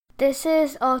This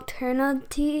is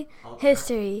Alternative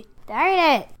History. Darn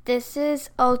it! This is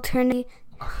Alternative...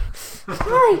 Oh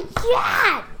my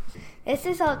God! This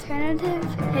is Alternative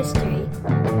History.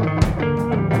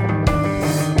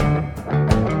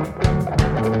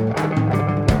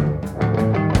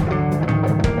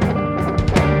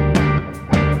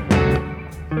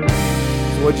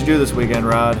 So what'd you do this weekend,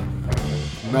 Rod?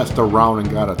 Messed around and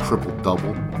got a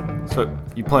triple-double. So,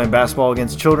 you playing basketball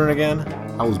against children again?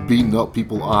 I was beating up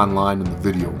people online in the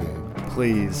video game.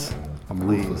 Please. I'm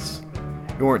ruthless.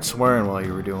 You weren't swearing while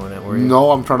you were doing it, were you? No,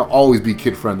 I'm trying to always be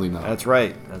kid-friendly now. That's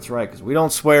right, because we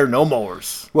don't swear no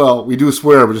mores. Well, we do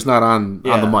swear, but just not on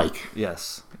the mic.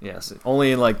 Yes.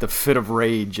 Only in, the fit of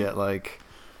rage at,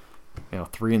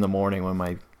 3 in the morning when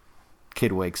my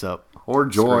kid wakes up. Or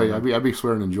joy. Screaming. I'd be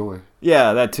swearing in joy.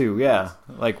 Yeah, that too, yeah.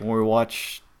 Like when we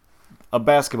watch a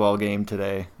basketball game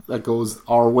today. That goes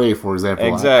our way, for example.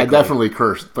 Exactly. I definitely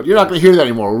cursed, but you're not going to hear that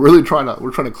anymore. We're trying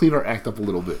to clean our act up a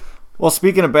little bit. Well,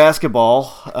 speaking of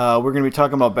basketball, we're going to be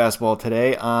talking about basketball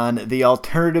today on the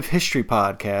Alternative History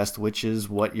Podcast, which is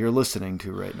what you're listening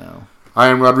to right now. I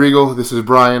am Rodrigo. This is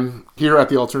Brian. Here at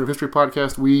the Alternative History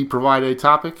Podcast, we provide a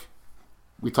topic.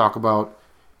 We talk about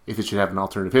if it should have an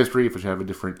alternative history, if it should have a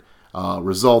different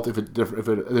result, if a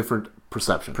different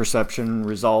perception. Perception,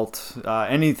 result,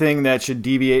 anything that should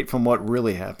deviate from what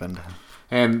really happened.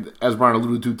 And as Brian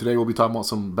alluded to, today we'll be talking about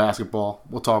some basketball.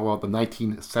 We'll talk about the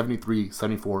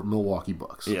 1973-74 Milwaukee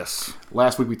Bucks. Yes.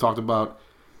 Last week we talked about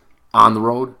On the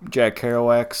Road. Jack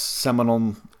Kerouac's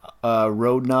seminal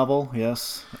road novel,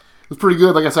 yes. It was pretty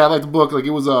good. Like I said, I liked the book.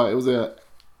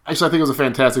 Actually, I think it was a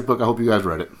fantastic book. I hope you guys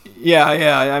read it. Yeah.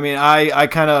 I mean,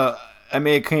 I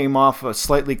may have came off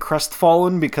slightly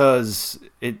crestfallen because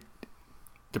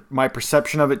my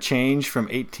perception of it changed from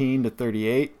 18 to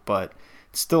 38, but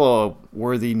it's still a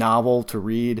worthy novel to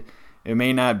read. It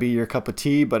may not be your cup of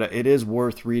tea, but it is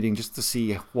worth reading just to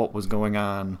see what was going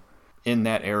on in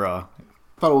that era.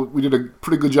 I thought we did a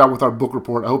pretty good job with our book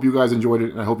report. I hope you guys enjoyed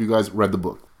it, and I hope you guys read the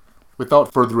book.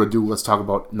 Without further ado, let's talk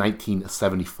about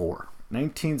 1974.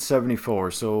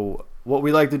 1974. So what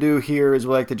we like to do here is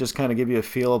we like to just kind of give you a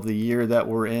feel of the year that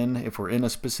we're in, if we're in a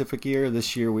specific year.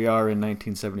 This year we are in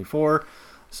 1974.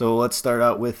 So let's start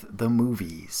out with the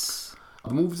movies.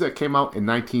 The movies that came out in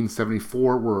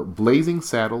 1974 were Blazing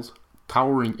Saddles,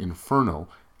 Towering Inferno,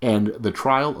 and The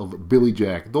Trial of Billy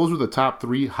Jack. Those were the top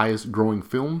 3 highest growing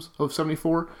films of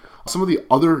 74. Some of the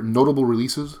other notable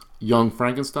releases, Young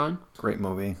Frankenstein. Great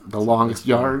movie. The Longest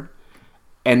Yard,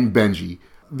 and Benji.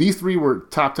 These 3 were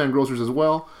top 10 grossers as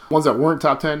well. Ones that weren't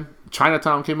top 10,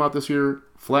 Chinatown came out this year,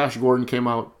 Flash Gordon came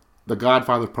out, The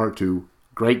Godfather Part 2,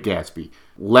 Great Gatsby,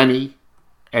 Lenny,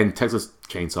 and Texas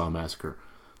Chainsaw Massacre.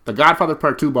 The Godfather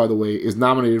Part 2, by the way, is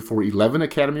nominated for 11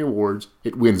 Academy Awards.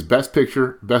 It wins Best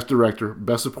Picture, Best Director,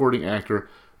 Best Supporting Actor,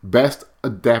 Best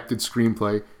Adapted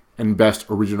Screenplay, and Best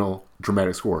Original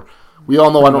Dramatic Score. We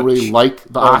all know I don't really like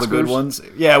the Oscars. The good ones.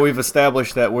 Yeah, we've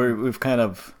established that we've kind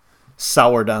of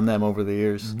soured on them over the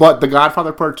years. But The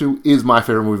Godfather Part 2 is my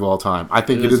favorite movie of all time. I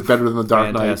think it is better than The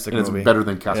Dark Knight, and it's better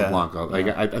than Casablanca.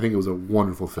 Yeah. I think it was a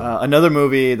wonderful film. Another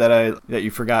movie that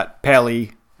you forgot,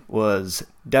 Pally, was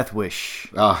Death Wish.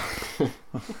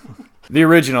 The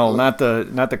original, not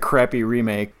the crappy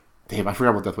remake. Damn, I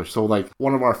forgot about Death Wish. So,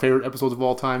 one of our favorite episodes of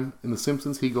all time in The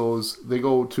Simpsons, they're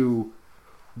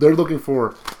looking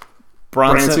for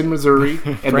Branson, Missouri,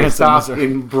 and they stop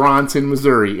in Bronson,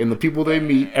 Missouri, and the people they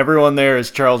meet... Everyone there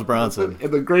is Charles Bronson.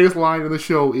 And the greatest line in the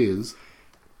show is...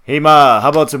 Hey, Ma, how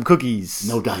about some cookies?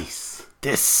 No dice.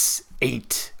 This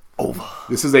ain't over.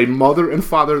 This is a mother and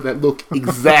father that look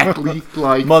exactly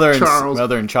like Charles.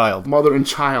 Mother and child. Mother and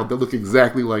child that look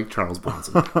exactly like Charles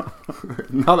Bronson.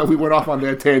 Now that we went off on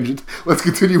that tangent, let's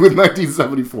continue with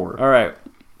 1974. All right.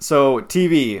 So,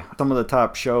 TV. Some of the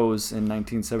top shows in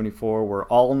 1974 were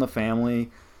All in the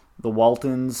Family, The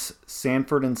Waltons,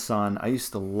 Sanford and Son. I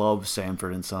used to love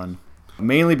Sanford and Son,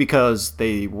 mainly because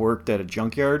they worked at a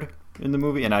junkyard in the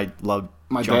movie, and I loved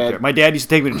junkyard. My dad used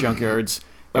to take me to junkyards,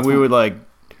 and we would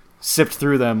sift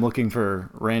through them looking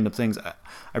for random things.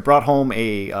 I brought home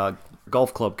a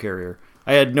golf club carrier.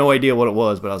 I had no idea what it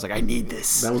was, but I was like, I need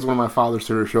this. That was one of my father's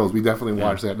favorite shows. We definitely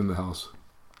watched that in the house.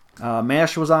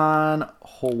 MASH was on,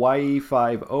 Hawaii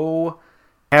Five-0,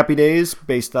 Happy Days,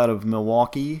 based out of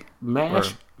Milwaukee.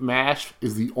 MASH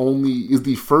is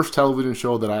the first television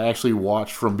show that I actually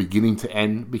watched from beginning to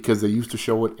end because they used to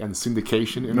show it in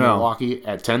syndication in Milwaukee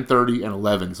at 10:30 and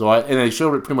 11. And they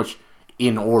showed it pretty much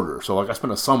in order. So I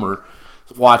spent a summer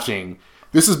watching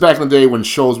This is back in the day when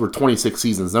shows were 26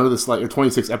 seasons. None of this, or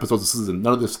 26 episodes a season.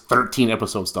 None of this 13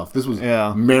 episode stuff. This was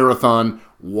marathon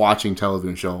watching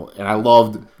television show. And I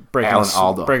loved Alan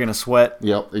Alda. Breaking a sweat.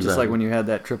 Yep, exactly. Just like when you had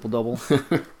that triple-double.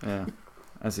 Yeah,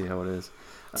 I see how it is.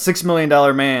 $6 Million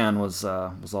Man was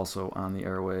also on the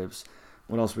airwaves.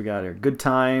 What else we got here? Good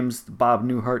Times, The Bob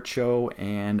Newhart Show,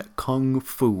 and Kung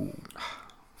Fu.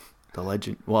 The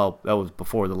legend. Well, that was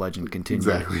before the legend continued.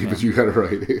 Exactly, but you got it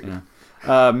right.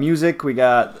 Yeah. Music, we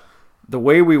got The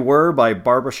Way We Were by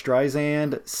Barbra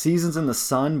Streisand, Seasons in the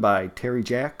Sun by Terry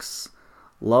Jacks,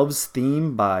 Love's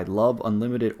Theme by Love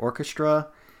Unlimited Orchestra,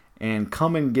 and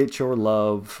Come and Get Your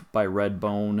Love by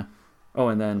Redbone. Oh,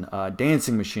 and then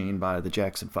Dancing Machine by the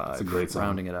Jackson 5. That's a great song.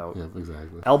 Rounding it out. Yeah,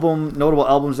 exactly. Notable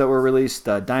albums that were released,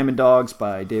 Diamond Dogs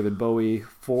by David Bowie,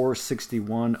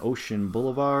 461 Ocean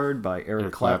Boulevard by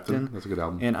Eric Clapton. That's a good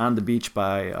album. And On the Beach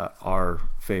by our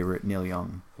favorite, Neil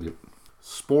Young. Yep.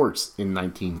 Sports in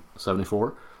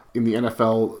 1974. In the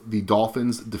NFL, the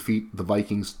Dolphins defeat the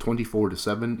Vikings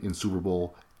 24-7 in Super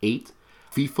Bowl VIII.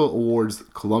 FIFA awards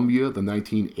Colombia the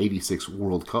 1986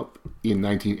 World Cup. In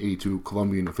 1982,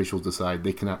 Colombian officials decide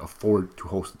they cannot afford to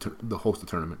host the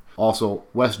tournament. Also,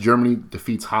 West Germany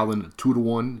defeats Holland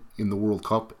 2-1 in the World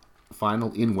Cup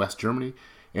final in West Germany.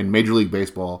 And Major League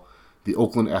Baseball, the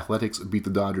Oakland Athletics beat the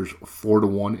Dodgers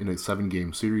 4-1 in a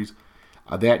 7-game series.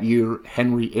 That year,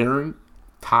 Henry Aaron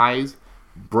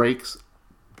breaks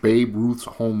Babe Ruth's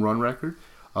home run record.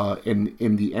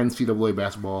 In the NCAA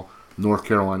basketball, North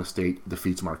Carolina State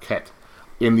defeats Marquette.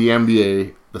 In the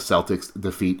NBA, the Celtics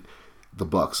defeat the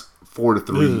Bucks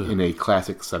 4-3 in a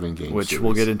classic 7-game which series.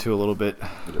 We'll get into a little bit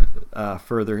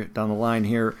further down the line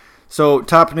here. So,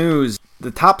 top news.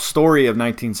 The top story of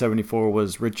 1974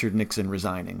 was Richard Nixon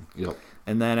resigning. Yep.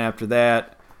 And then after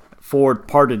that, Ford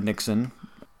pardoned Nixon.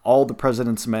 All the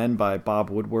President's Men by Bob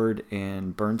Woodward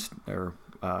and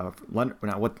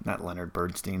not Leonard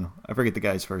Bernstein. I forget the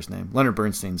guy's first name. Leonard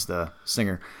Bernstein's the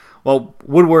singer. Well,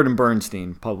 Woodward and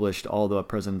Bernstein published All the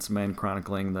President's Men,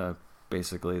 chronicling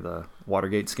basically the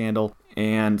Watergate scandal.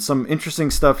 And some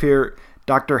interesting stuff here.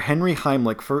 Dr. Henry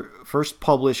Heimlich first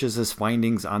publishes his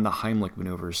findings on the Heimlich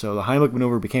maneuver. So the Heimlich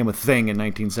maneuver became a thing in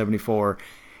 1974.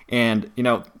 And,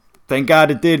 thank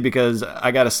God it did, because I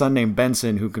got a son named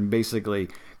Benson who can basically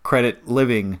credit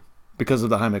living because of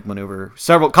the Heimlich maneuver.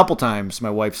 Couple times, my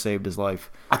wife saved his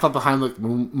life. I thought the Heimlich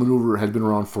maneuver had been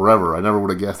around forever. I never would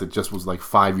have guessed it just was like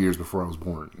 5 years before I was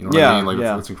born. You know what I mean?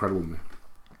 That's incredible to me.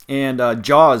 And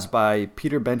Jaws by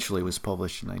Peter Benchley was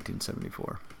published in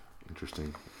 1974.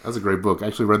 Interesting. That's a great book. I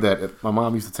actually read that. My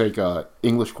mom used to take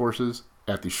English courses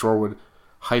at the Shorewood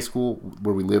High School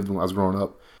where we lived when I was growing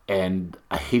up. And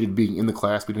I hated being in the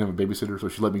class. We didn't have a babysitter, so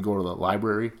she let me go to the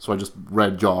library. So I just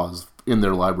read Jaws in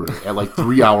their library at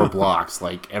 3-hour blocks,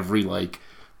 every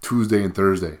Tuesday and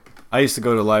Thursday. I used to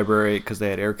go to the library because they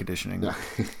had air conditioning.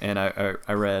 And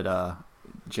I read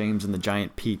James and the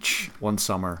Giant Peach one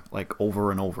summer,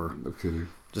 over and over. No kidding.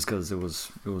 Just because it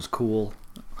was cool.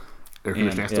 Air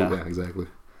conditioning, exactly.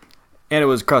 And it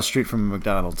was across the street from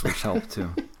McDonald's, which helped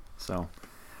too. So,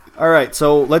 all right,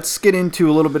 so let's get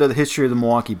into a little bit of the history of the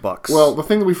Milwaukee Bucks. Well, the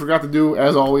thing that we forgot to do,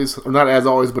 as always, or not as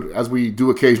always, but as we do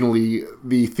occasionally,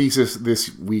 the thesis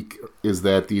this week is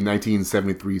that the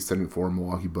 1973-74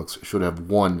 Milwaukee Bucks should have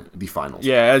won the finals.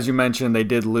 Yeah, as you mentioned, they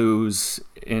did lose.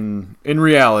 In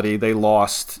reality, they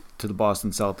lost to the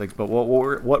Boston Celtics. But what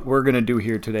we're going to do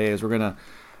here today is we're going to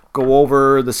go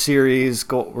over the series.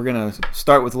 We're going to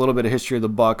start with a little bit of history of the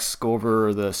Bucks, go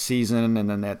over the season, and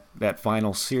then that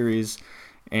final series,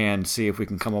 and see if we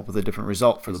can come up with a different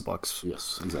result for the Bucks.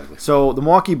 Yes, exactly. So the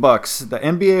Milwaukee Bucks, the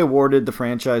NBA awarded the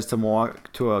franchise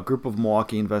to a group of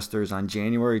Milwaukee investors on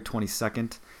January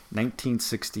 22nd,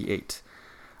 1968.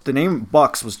 The name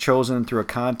Bucks was chosen through a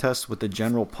contest with the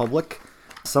general public.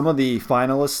 Some of the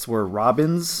finalists were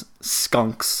Robins,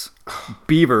 Skunks,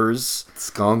 Beavers.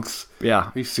 Skunks? Yeah.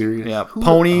 Are you serious? Yeah.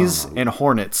 Ponies and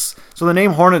Hornets. So the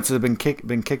name Hornets has been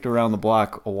kicked around the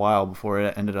block a while before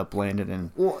it ended up landing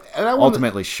in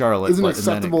ultimately Charlotte. Is an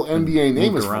acceptable NBA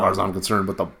name as far as I'm concerned,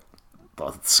 but the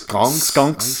Skunks?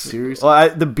 Skunks? Are you serious?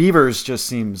 Well, the Beavers just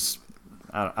seems...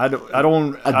 I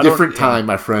don't. A different time,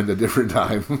 my friend. A different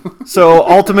time. So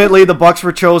ultimately, the Bucks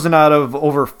were chosen out of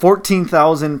over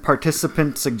 14,000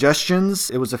 participant suggestions.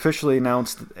 It was officially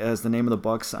announced as the name of the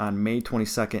Bucks on May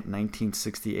 22nd,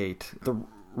 1968. The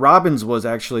Robins was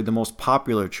actually the most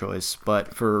popular choice,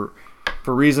 but for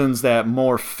for reasons that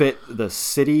more fit the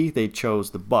city, they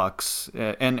chose the Bucks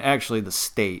and actually the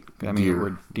state. I mean,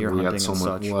 we're deer hunting and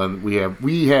such. We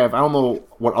have. I don't know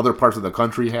what other parts of the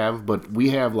country have, but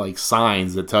we have like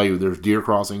signs that tell you there's deer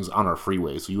crossings on our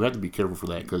freeway. So you have to be careful for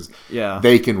that because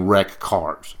they can wreck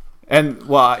cars. And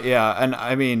and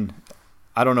I mean,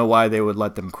 I don't know why they would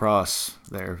let them cross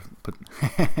there. But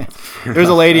there's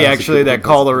a lady actually that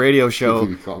called a radio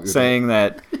show saying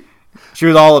that. She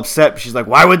was all upset. She's like,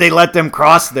 "Why would they let them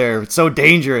cross there? It's so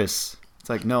dangerous." It's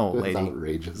like, no, lady. That's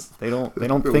outrageous. They don't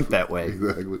think that way.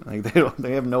 Exactly. Like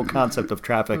they have no concept of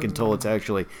traffic until it's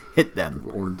actually hit them.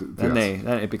 Then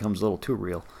it becomes a little too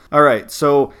real. All right,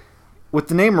 so with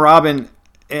the name Robin,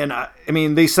 and I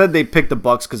mean, they said they picked the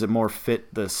Bucks because it more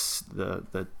fit the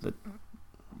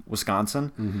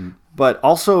Wisconsin, but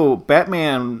also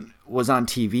Batman was on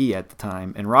TV at the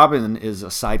time, and Robin is a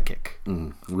sidekick.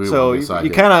 So you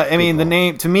kind of, I mean, the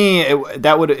name to me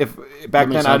that would if back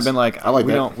then I'd been like,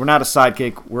 we're not a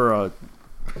sidekick, we're a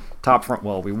top front.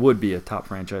 Well, we would be a top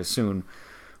franchise soon,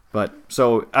 but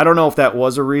so I don't know if that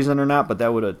was a reason or not, but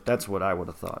that's what I would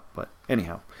have thought. But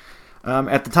anyhow,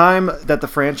 at the time that the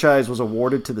franchise was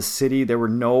awarded to the city, there were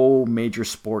no major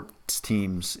sports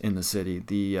teams in the city.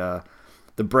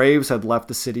 The Braves had left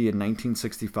the city in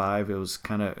 1965. It was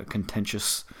kind of a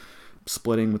contentious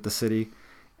splitting with the city.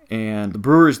 And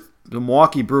the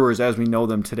Milwaukee Brewers, as we know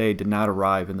them today, did not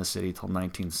arrive in the city until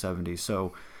 1970. So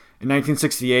in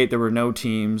 1968, there were no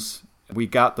teams. We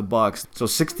got the Bucks. So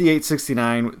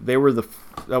 68-69,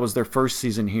 that was their first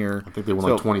season here. I think they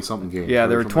won like 20-something games. Yeah,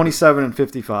 they were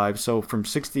 27-55. So from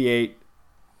 68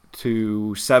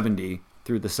 to 70,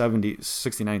 through the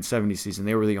 69-70 season,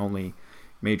 they were the only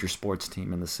major sports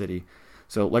team in the city.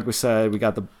 So like we said, we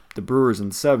got the Brewers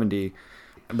in 70,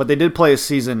 but they did play a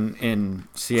season in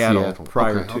Seattle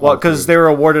prior to, well, because they were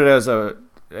awarded as a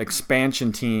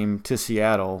expansion team to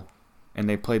Seattle, and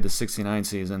they played the 69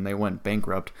 season. They went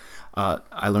bankrupt.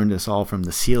 I learned this all from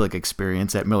the Selig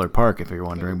experience at Miller Park, if you're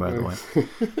wondering, by the way.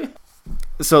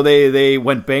 So they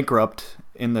went bankrupt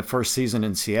in the first season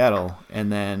in Seattle,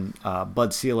 and then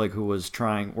Bud Selig, who was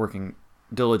working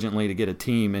diligently to get a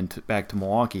team back to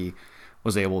Milwaukee,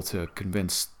 was able to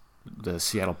convince the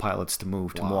Seattle Pilots to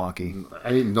move to Milwaukee.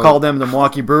 I didn't know. Called them the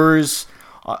Milwaukee Brewers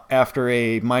after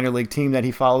a minor league team that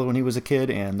he followed when he was a kid,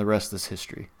 and the rest is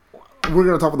history. We're going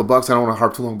to talk about the Bucks. I don't want to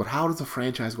harp too long, but how does a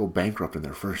franchise go bankrupt in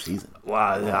their first season? Well,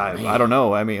 I don't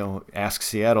know. I mean, ask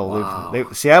Seattle.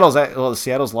 Wow. Seattle's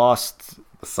lost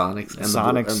the Sonics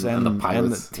and the Pilots,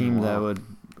 and the team that would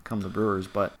become the Brewers,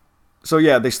 but. So,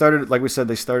 yeah, they started, like we said,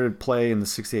 play in the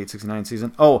 68-69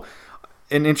 season. Oh,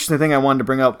 an interesting thing I wanted to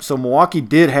bring up. So, Milwaukee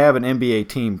did have an NBA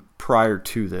team prior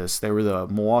to this. They were the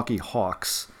Milwaukee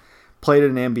Hawks. Played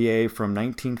in an NBA from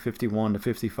 1951 to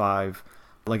 55.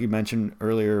 Like you mentioned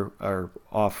earlier, or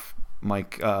off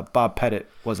mic, Bob Pettit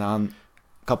was on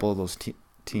a couple of those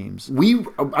teams.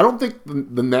 I don't think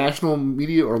the national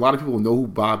media or a lot of people know who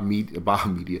Bob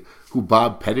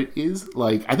Pettit is.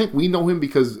 Like, I think we know him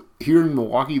because here in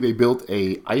Milwaukee they built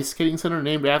a ice skating center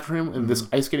named after him, and this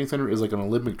ice skating center is like an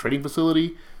Olympic training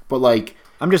facility. But like,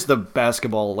 I'm just the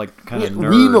basketball kind of nerd.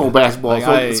 We know basketball,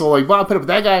 so Bob Pettit,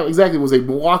 that guy exactly was a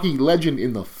Milwaukee legend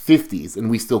in the 50s, and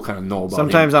we still kind of know about him.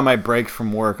 Sometimes on my break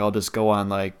from work, I'll just go on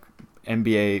like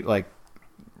NBA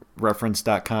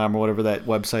reference.com or whatever that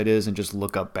website is and just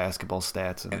look up basketball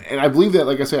stats. And I believe that,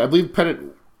 like I said, I believe Pettit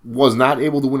was not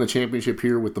able to win a championship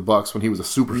here with the Bucks when he was a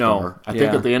superstar. No, I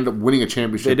think that they ended up winning a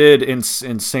championship. They did in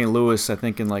St. Louis, I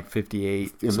think in like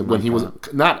 58. When he was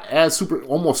not as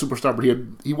almost superstar, but he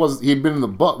had been in the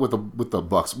with the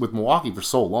Bucks with Milwaukee for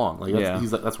so long. Like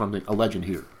that's what I'm thinking, a legend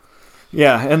here.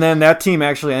 Yeah, and then that team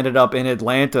actually ended up in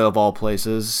Atlanta of all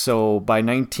places. So by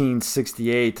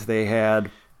 1968, they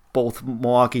had both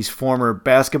Milwaukee's former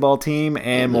basketball team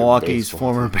and Milwaukee's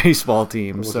former baseball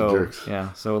team. So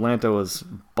Atlanta was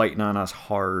biting on us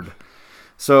hard.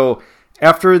 So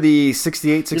after the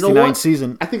 68-69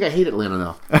 season, I think I hate Atlanta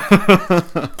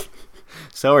now.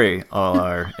 Sorry, all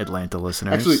our Atlanta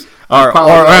listeners. Actually,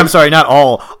 I'm sorry, not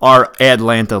all our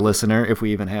Atlanta listener, if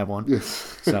we even have one.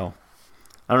 Yes. So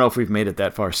I don't know if we've made it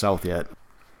that far south yet.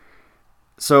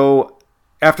 So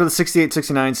after the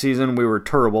 68-69 season, we were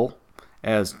terrible,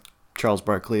 as Charles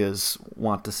Barkley is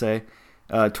wont to say.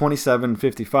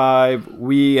 27-55,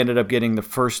 we ended up getting the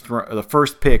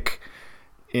first pick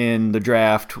in the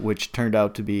draft, which turned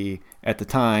out to be, at the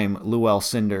time, Lew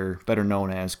Alcindor, better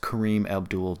known as Kareem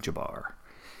Abdul-Jabbar.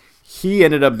 He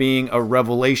ended up being a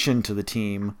revelation to the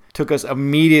team, took us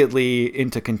immediately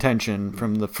into contention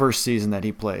from the first season that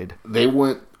he played. They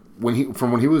went, when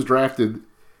he was drafted,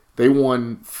 They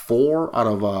won 4 out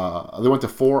of they went to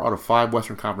 4 out of 5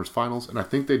 Western Conference Finals, and I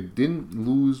think they didn't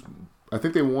lose. I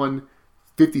think they won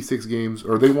 56 games,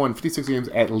 or they won 56 games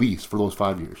at least for those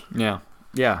 5 years. Yeah.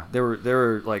 They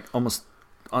were like almost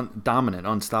dominant,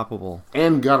 unstoppable,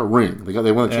 and got a ring.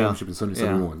 They won the championship in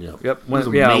 70-71. Yeah. Yep.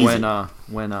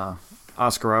 When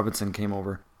Oscar Robertson came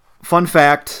over. Fun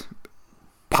fact.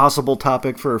 Possible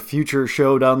topic for a future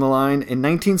show down the line. In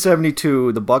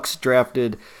 1972, the Bucks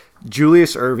drafted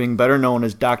Julius Erving, better known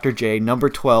as Dr. J, number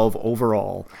 12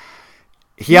 overall.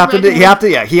 He opted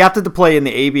to play in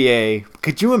the ABA.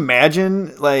 Could you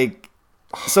imagine?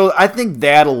 So I think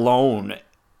that alone.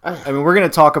 I mean, we're going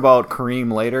to talk about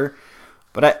Kareem later,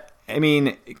 but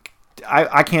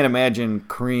I can't imagine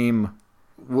Kareem.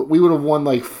 We would have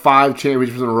won 5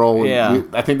 championships in a row. Yeah.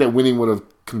 I think that winning would have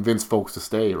convince folks to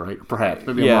stay, right? Perhaps.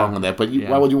 Maybe I'm wrong on that, but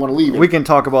why would you want to leave? We can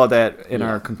talk about that in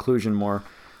our conclusion more.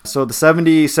 So the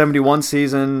 70-71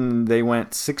 season, they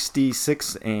went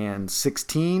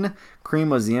 66-16. Kareem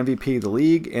was the MVP of the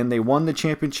league, and they won the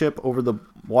championship over the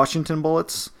Washington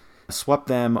Bullets, swept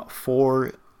them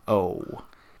 4-0.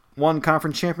 Won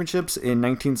conference championships in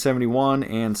 1971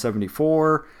 and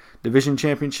 74, division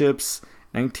championships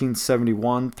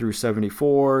 1971 through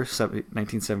 74,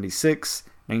 1976,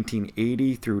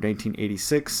 1980 through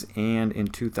 1986, and in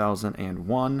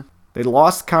 2001. They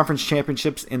lost conference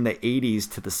championships in the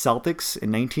 80s to the Celtics in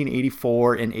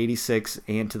 1984 and 86,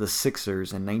 and to the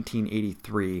Sixers in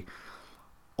 1983.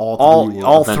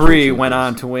 All three went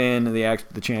on to win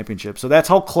the championship. So that's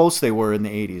how close they were in the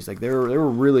 80s. They were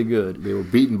really good. They were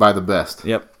beaten by the best.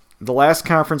 Yep. The last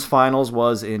conference finals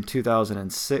was in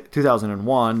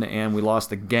 2001, and we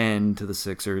lost again to the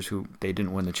Sixers, who they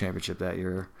didn't win the championship that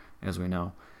year, as we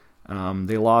know.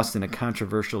 They lost in a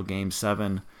controversial Game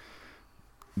 7.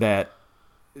 There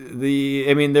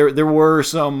were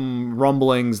some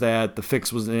rumblings that the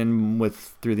fix was in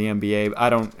through the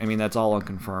NBA. That's all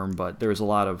unconfirmed, but there was a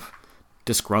lot of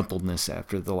disgruntledness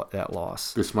after that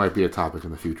loss. This might be a topic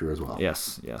in the future as well.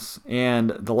 Yes. And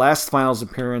the last finals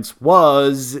appearance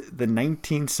was the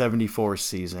 1974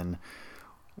 season,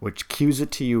 which cues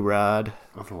it to you, Rod.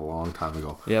 That's a long time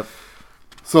ago. Yep.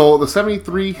 So the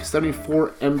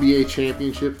 73-74 NBA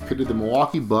championship pitted the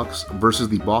Milwaukee Bucks versus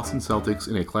the Boston Celtics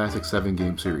in a classic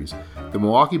 7-game series. The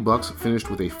Milwaukee Bucks finished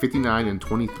with a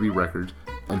 59-23 record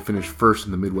and finished first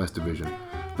in the Midwest Division.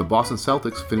 The Boston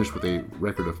Celtics finished with a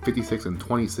record of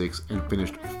 56-26 and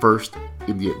finished first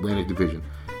in the Atlantic Division.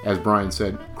 As Brian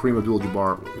said, Kareem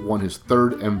Abdul-Jabbar won his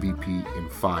 3rd MVP in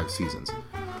 5 seasons.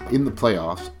 In the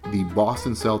playoffs, the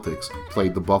Boston Celtics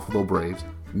played the Buffalo Braves,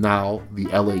 now the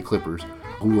LA Clippers,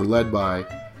 who were led by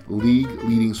league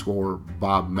leading scorer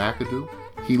Bob McAdoo.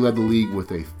 He led the league with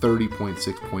a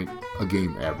 30.6 point a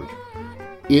game average.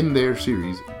 In their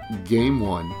series, Game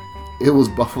 1, it was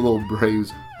Buffalo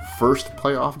Braves' first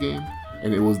playoff game,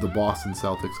 and it was the Boston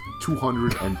Celtics'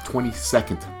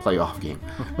 222nd playoff game.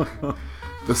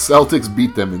 The Celtics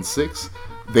beat them in 6.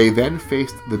 They then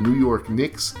faced the New York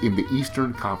Knicks in the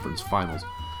Eastern Conference Finals.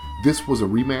 This was a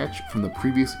rematch from the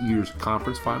previous year's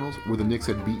conference finals, where the Knicks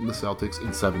had beaten the Celtics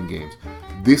in 7 games.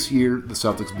 This year, the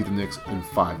Celtics beat the Knicks in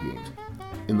 5 games.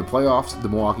 In the playoffs, the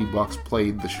Milwaukee Bucks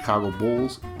played the Chicago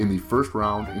Bulls in the first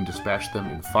round and dispatched them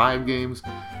in 5 games,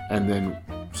 and then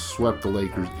swept the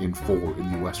Lakers in 4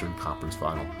 in the Western Conference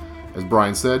Final. As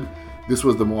Brian said, this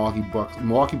was the Milwaukee Bucks. The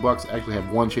Milwaukee Bucks actually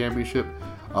had 1 championship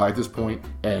at this point,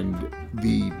 and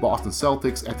the Boston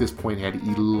Celtics at this point had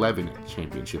 11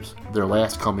 championships, their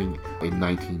last coming in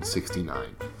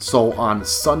 1969. So on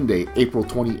Sunday, April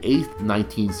 28th,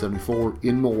 1974,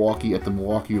 in Milwaukee at the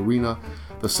Milwaukee Arena,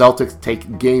 the Celtics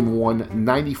take Game 1,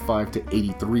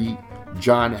 95-83.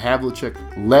 John Havlicek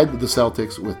led the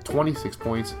Celtics with 26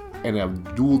 points, and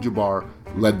Abdul-Jabbar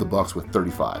led the Bucks with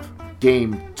 35.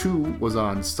 Game 2 was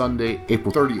on Sunday,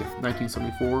 April 30th,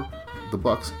 1974. The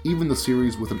Bucks even the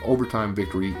series with an overtime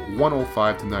victory,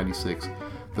 105-96.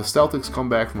 The Celtics come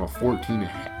back from a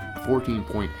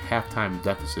 14-point halftime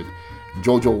deficit.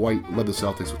 JoJo White led the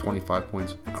Celtics with 25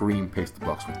 points. Kareem paced the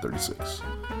Bucks with 36.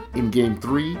 In Game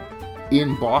 3,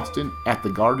 in Boston at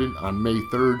the Garden on May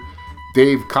 3rd,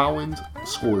 Dave Cowens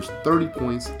scores 30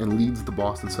 points and leads the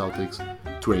Boston Celtics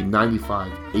to a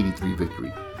 95-83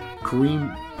 victory.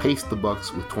 Kareem paced the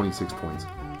Bucks with 26 points.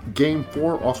 Game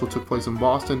 4 also took place in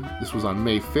Boston. This was on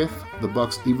May 5th. The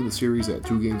Bucks evened the series at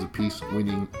 2 games apiece,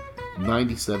 winning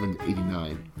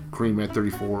 97-89. Kareem had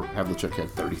 34, Havlicek had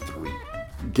 33.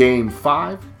 Game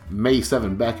 5, May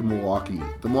 7, back in Milwaukee.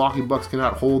 The Milwaukee Bucks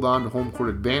cannot hold on to home court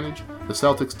advantage. The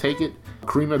Celtics take it.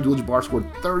 Kareem Abdul-Jabbar scored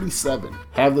 37.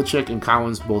 Havlicek and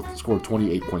Cowens both scored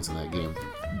 28 points in that game.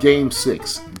 Game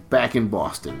 6, back in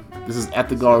Boston. This is at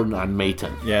the Garden on May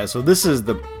 10th. Yeah, so this is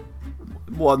it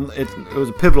was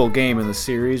a pivotal game in the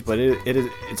series, but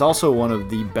it's also one of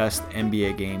the best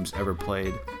NBA games ever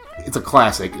played. It's a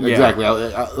classic. Yeah. Exactly.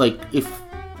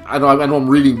 I know I'm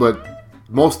reading, but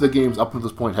most of the games up to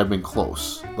this point have been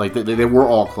close. Like they were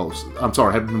all close. I'm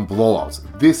sorry, have been blowouts.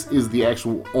 This is the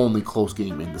actual only close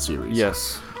game in the series.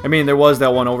 Yes. I mean, there was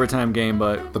that one overtime game,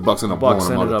 but The Bucks ended up blowing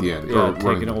them out at the end.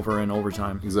 taking over in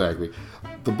overtime. Exactly.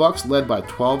 The Bucks led by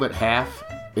 12 at half,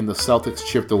 and the Celtics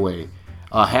chipped away.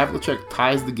 Havlicek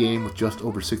ties the game with just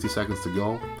over 60 seconds to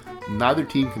go. Neither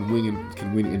team can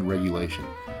win in regulation.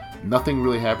 Nothing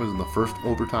really happens in the first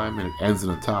overtime, and it ends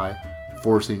in a tie,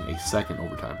 forcing a second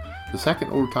overtime. The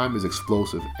second overtime is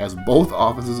explosive, as both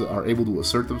offenses are able to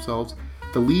assert themselves.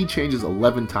 The lead changes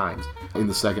 11 times in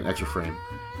the second extra frame.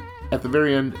 At the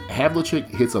very end, Havlicek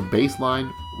hits a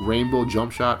baseline rainbow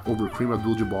jump shot over Kareem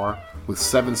Abdul-Jabbar with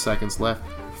 7 seconds left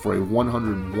for a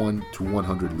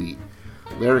 101-100 lead.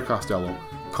 Larry Costello,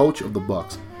 coach of the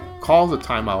Bucks, calls a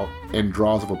timeout and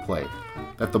draws up a play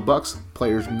that the Bucks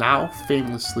players now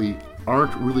famously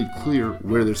aren't really clear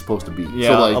where they're supposed to be. Yeah,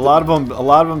 So, a lot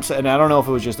of them said, and I don't know if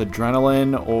it was just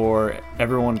adrenaline or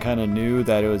everyone kind of knew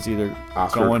that it was either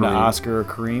Oscar going to Kareem. Oscar or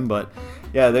Kareem, but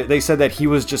yeah, they said that he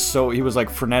was like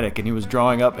frenetic and he was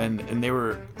drawing up and they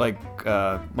were like,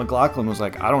 McLaughlin was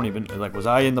like, I don't even, like, was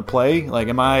I in the play? Like,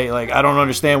 am I, like, I don't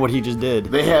understand what he just did.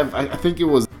 They have, I think it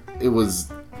was,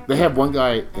 they have one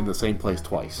guy in the same place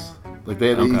twice. Like,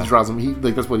 he draws him,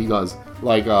 that's what he does.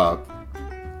 Like,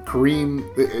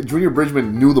 Kareem, Junior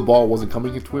Bridgman knew the ball wasn't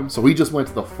coming into him, so he just went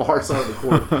to the far side of the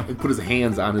court and put his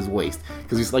hands on his waist.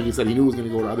 Because he's, like you said, he knew it was going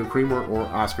to go to either Kareem or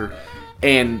Oscar.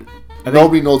 And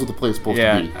nobody knows what the play is supposed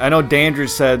to be. I know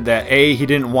Dandridge said that A, he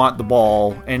didn't want the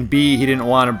ball, and B, he didn't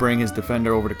want to bring his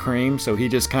defender over to Kareem, so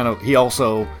he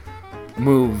also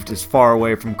moved as far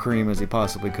away from Kareem as he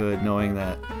possibly could, knowing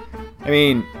that, I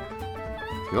mean,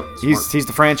 Yep, he's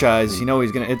the franchise. You know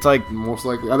he's gonna. It's like most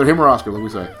likely either him or Oscar, like we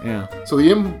say. Yeah. So the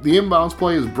inbounds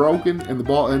play is broken, and the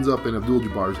ball ends up in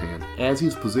Abdul-Jabbar's hand as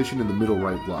he's positioned in the middle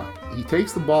right block. He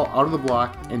takes the ball out of the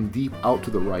block and deep out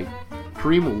to the right.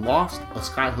 Kareem lost a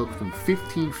skyhook from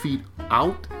 15 feet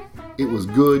out. It was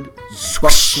good.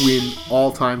 Bucks win,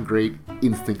 all-time great,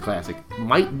 instant classic.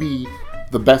 Might be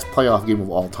the best playoff game of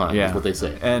all time. Yeah. Is what they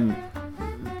say. And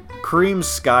Kareem's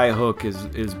skyhook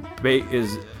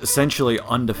is essentially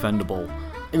undefendable.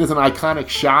 And it's an iconic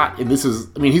shot, and this is,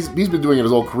 I mean, he's been doing it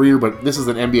his whole career, but this is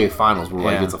an NBA Finals where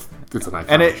like it's an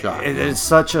iconic shot. And it's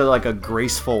such a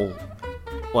graceful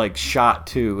like shot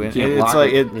too, and it's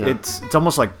like it's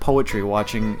almost like poetry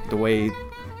watching the way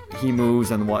he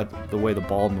moves and the way the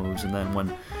ball moves, and then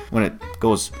when it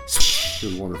goes, It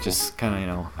was wonderful. just kind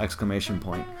of exclamation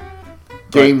point.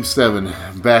 Game 7,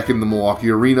 back in the Milwaukee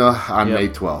Arena on May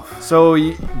 12th. So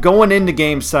going into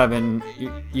Game 7,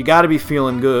 you got to be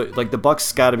feeling good. Like the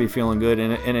Bucks got to be feeling good,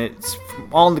 and it's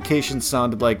all indications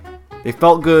sounded like they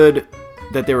felt good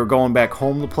that they were going back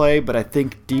home to play. But I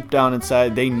think deep down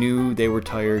inside, they knew they were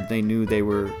tired. They knew they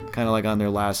were kind of like on their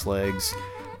last legs,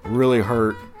 really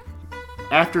hurt.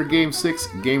 After Game 6,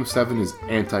 Game 7 is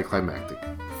anticlimactic.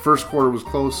 First quarter was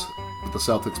close, but the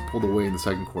Celtics pulled away in the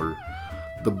second quarter.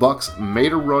 The Bucks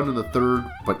made a run in the third,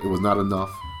 but it was not enough.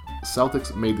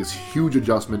 Celtics made this huge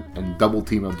adjustment and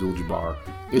double-team Abdul-Jabbar.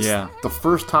 It's the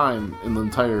first time in the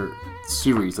entire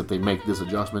series that they make this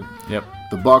adjustment. Yep.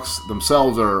 The Bucks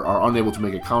themselves are unable to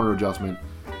make a counter adjustment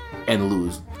and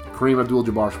lose. Kareem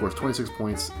Abdul-Jabbar scores 26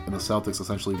 points, and the Celtics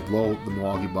essentially blow the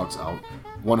Milwaukee Bucks out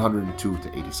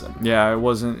 102-87. Yeah, it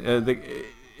wasn't.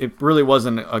 It really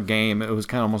wasn't a game. It was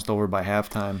kind of almost over by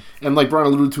halftime. And like Brian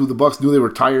alluded to, the Bucks knew they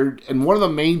were tired. And one of the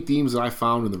main themes that I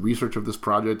found in the research of this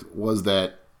project was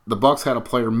that the Bucks had a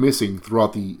player missing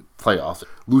throughout the playoffs,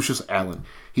 Lucius Allen.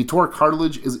 He tore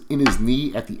cartilage in his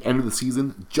knee at the end of the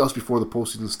season, just before the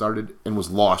postseason started, and was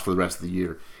lost for the rest of the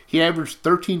year. He averaged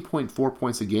 13.4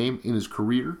 points a game in his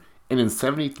career, and in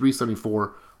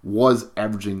 73-74 was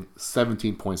averaging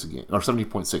 17 points a game, or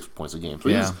 17.6 points a game. So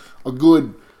he's a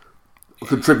good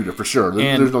contributor for sure.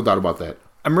 There's no doubt about that.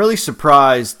 I'm really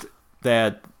surprised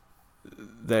that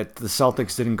the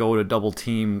Celtics didn't go to double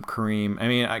team Kareem. I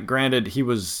mean, granted, he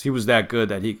was that good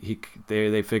that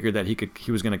they figured that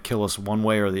he was going to kill us one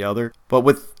way or the other. But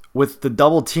with the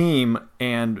double team,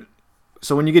 and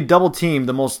so when you get double teamed,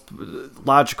 the most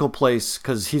logical place,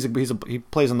 because he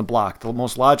plays on the block, the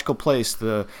most logical place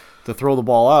to throw the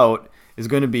ball out is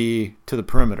going to be to the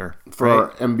perimeter. For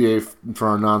our NBA, for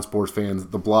our non-sports fans,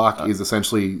 the block is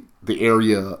essentially the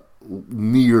area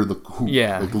near the hoop.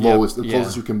 Yeah. Like the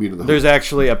closest you can be to the hoop. There's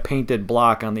actually a painted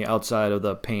block on the outside of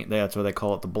the paint. That's why they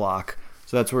call it the block.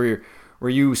 So that's where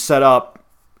you set up.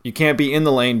 You can't be in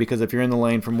the lane because if you're in the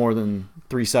lane for more than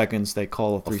 3 seconds, they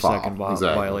call a 3-second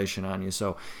violation on you.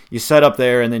 So you set up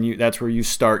there, and then that's where you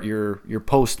start your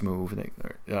post move in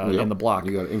the block.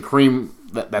 And Kareem,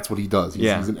 that's what he does.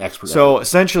 He's an expert. So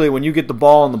essentially, when you get the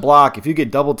ball in the block, if you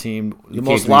get double teamed, the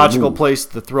most logical place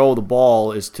to throw the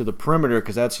ball is to the perimeter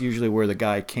because that's usually where the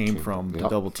guy came from to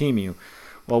double team you.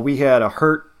 Well, we had a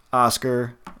hurt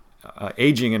Oscar,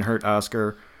 aging and hurt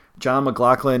Oscar. John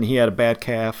McLaughlin, he had a bad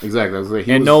calf.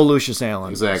 Exactly. No Lucius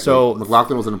Allen. Exactly. So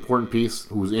McLaughlin was an important piece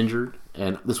who was injured,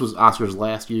 and this was Oscar's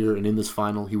last year, and in this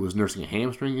final, he was nursing a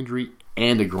hamstring injury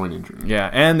and a groin injury.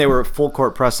 Yeah, and they were full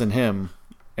court pressing him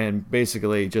and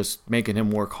basically just making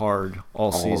him work hard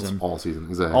all season. All season,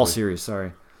 exactly. All series,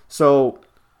 sorry. So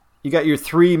you got your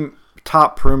 3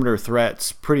 top perimeter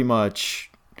threats pretty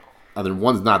much either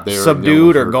one's not there,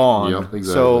 subdued or gone. Yep, exactly.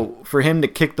 So for him to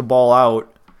kick the ball out,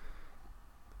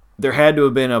 there had to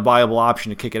have been a viable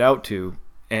option to kick it out to,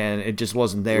 and it just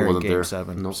wasn't there in Game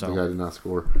 7. Nope, the guy did not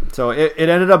score. So it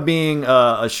ended up being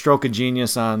a stroke of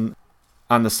genius on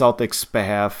the Celtics'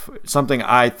 behalf. Something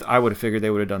I would have figured they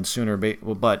would have done sooner,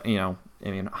 but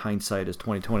hindsight is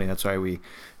 20/20. That's why we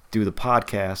do the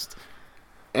podcast.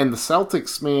 And the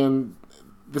Celtics, man,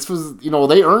 this was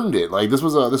they earned it. Like this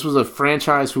was a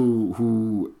franchise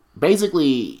who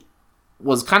basically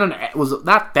was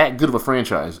not that good of a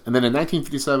franchise. And then in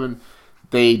 1957,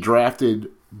 they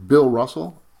drafted Bill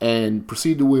Russell and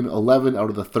proceeded to win 11 out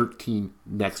of the 13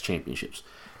 next championships.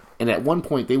 And at one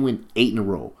point, they went 8 in a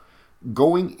row.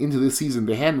 Going into this season,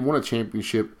 they hadn't won a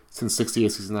championship since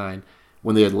 68-69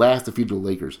 when they had last defeated the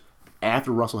Lakers.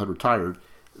 After Russell had retired,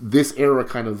 this era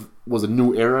kind of was a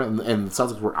new era, and the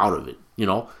Celtics were out of it,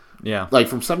 Yeah. Like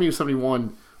from 70 to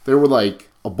 71, there were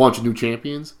like a bunch of new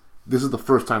champions. This is the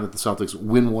first time that the Celtics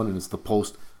win one, and it's the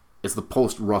post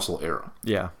Russell era.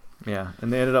 Yeah,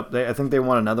 and they ended up. I think they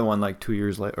won another one like 2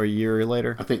 years later or a year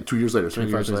later. I think 2 years later. 2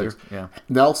 years later. Yeah.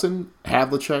 Nelson,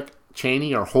 Havlicek,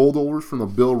 Chaney are holdovers from the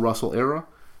Bill Russell era.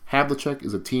 Havlicek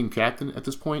is a team captain at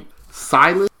this point.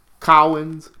 Silas,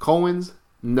 Coens,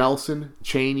 Nelson,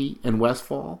 Chaney, and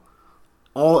Westphal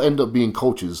all end up being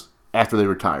coaches after they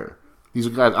retire. These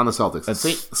are guys on the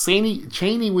Celtics.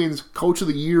 Chaney wins Coach of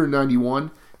the Year in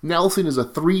 91. Nelson is a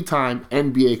 3-time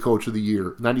NBA Coach of the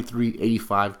Year, 93,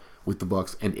 85 with the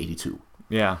Bucks, and 82.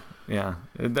 Yeah.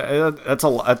 That's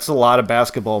a lot of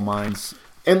basketball minds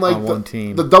and like on one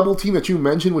team. The double team that you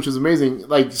mentioned, which is amazing.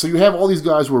 Like, so you have all these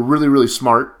guys who are really, really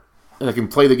smart and they can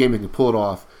play the game, they can pull it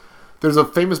off. There's a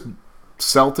famous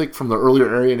Celtic from the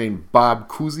earlier area named Bob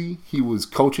Cousy. He was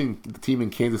coaching the team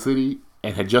in Kansas City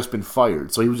and had just been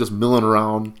fired. So he was just milling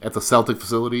around at the Celtic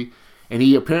facility. And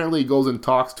he apparently goes and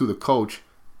talks to the coach,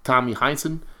 Tommy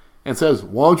Heinsohn, and says,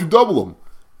 "Why don't you double him?"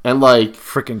 And like,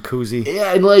 freaking Cousy.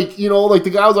 Yeah, and like,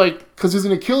 the guy was like, "Because he's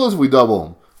going to kill us if we double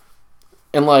him."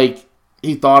 And like,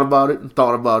 he thought about it,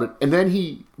 and then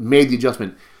he made the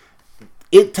adjustment.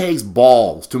 It takes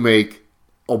balls to make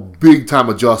a big-time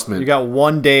adjustment. You got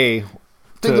 1 day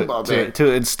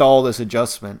to install this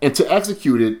adjustment. And to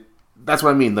execute it, that's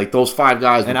what I mean. Like, those 5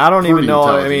 guys. And I don't even know,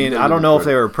 I don't know if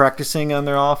they were practicing on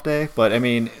their off day, but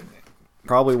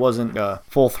probably wasn't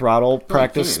full throttle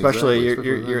practice, especially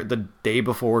you're the day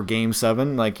before Game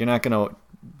 7. Like, you're not going to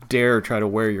dare try to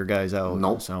wear your guys out.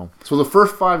 Nope. So the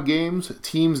first 5 games,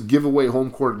 teams give away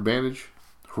home court advantage.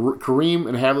 Kareem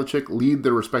and Havlicek lead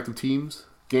their respective teams.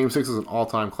 Game 6 is an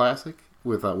all-time classic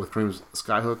with Kareem's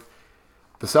skyhook.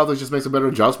 The Celtics just makes a better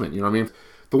adjustment. You know what I mean?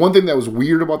 The one thing that was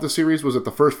weird about the series was that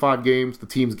the first 5 games, the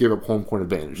teams gave up home court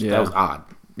advantage. Yeah. That was odd.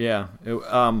 Yeah.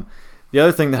 The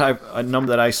other thing a number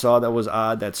that I saw that was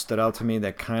odd, that stood out to me,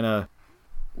 that kind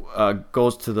of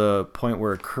goes to the point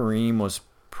where Kareem was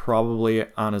probably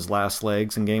on his last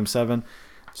legs in Game 7.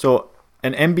 So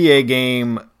an NBA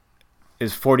game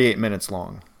is 48 minutes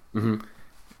long. Mm-hmm.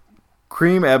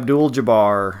 Kareem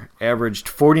Abdul-Jabbar averaged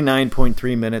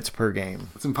 49.3 minutes per game.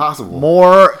 It's impossible.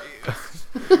 More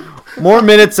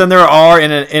minutes than there are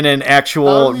in an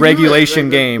actual regulation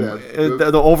game.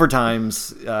 The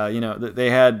overtimes,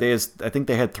 I think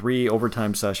they had 3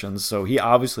 overtime sessions. So he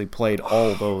obviously played all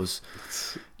of those.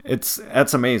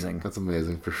 That's amazing. That's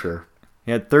amazing for sure.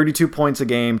 He had 32 points a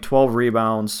game, 12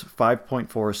 rebounds,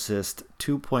 5.4 assists,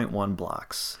 2.1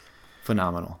 blocks.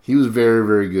 Phenomenal. He was very,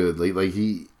 very good.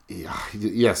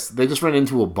 Yes, they just ran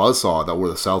into a buzzsaw that were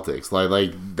the Celtics.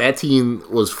 Like that team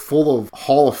was full of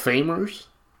Hall of Famers.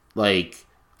 Like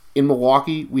in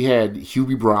Milwaukee, we had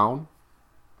Hubie Brown,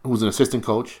 who was an assistant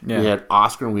coach. Yeah. We had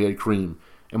Oscar and we had Kareem.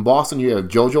 In Boston, you have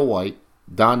JoJo White,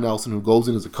 Don Nelson, who goes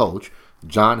in as a coach,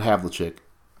 John Havlicek,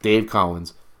 Dave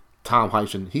Cowens, Tom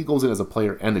Heinsohn. He goes in as a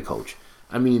player and a coach.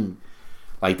 I mean,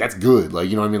 Like, that's good. Like,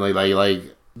 you know what I mean? Like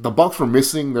the Bucks were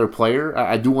missing their player.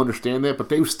 I do understand that, but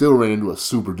they still ran into a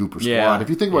super duper squad. Yeah. If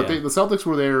you think about it, the Celtics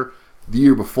were there the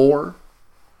year before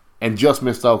and just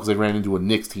missed out because they ran into a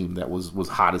Knicks team that was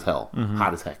hot as hell,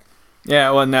 hot as heck.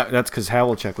 Yeah, well, and that's because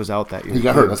Havlicek was out that year. He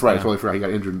got hurt. That's right. I totally forgot. He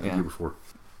got injured the year before.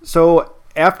 So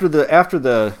after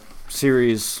the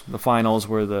series, the finals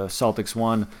where the Celtics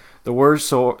won, there were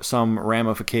some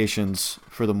ramifications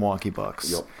for the Milwaukee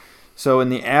Bucks. Yep. So in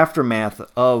the aftermath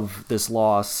of this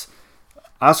loss,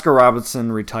 Oscar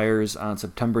Robertson retires on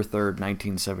September 3rd,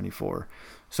 1974.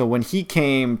 So when he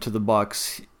came to the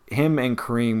Bucks, him and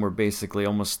Kareem were basically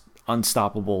almost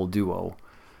unstoppable duo.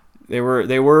 They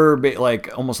were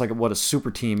like almost like what a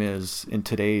super team is in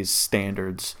today's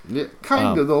standards. Yeah,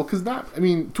 kind of though, because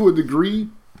to a degree,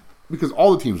 because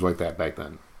all the teams were like that back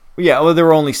then. Yeah, well, there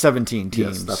were only 17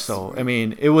 teams, Yes, so I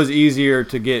mean, it was easier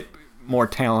to get more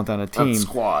talent on a team.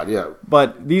 Squad, yeah.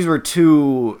 But these were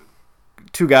two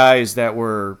guys that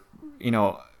were,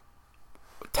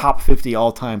 top 50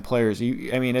 all-time players.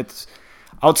 It's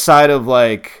outside of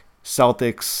like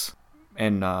Celtics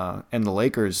and the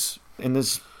Lakers in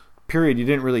this period. You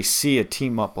didn't really see a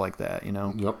team up like that,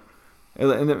 Yep.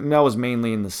 And that was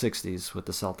mainly in the 60s with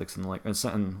the Celtics and the Lakers.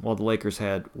 And the Lakers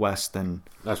had West and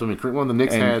that's what I mean. Well, the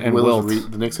Knicks and had Wilt. Willis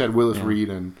Reed. The Knicks had Willis Reed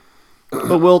and.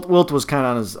 But Wilt was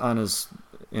kind of on his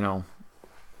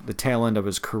the tail end of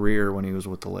his career when he was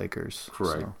with the Lakers.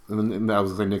 Correct. So. And that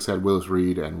was the Knicks had Willis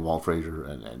Reed and Walt Frazier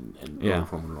and Earl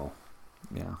Monroe.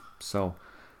 Yeah. So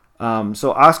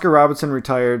Oscar Robertson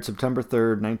retired September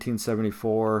 3rd,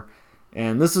 1974,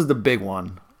 and this is the big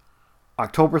one.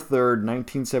 October 3rd,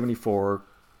 1974,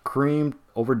 Kareem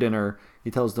over dinner, he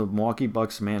tells the Milwaukee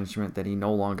Bucks management that he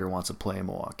no longer wants to play in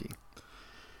Milwaukee.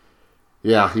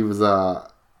 Yeah, he was.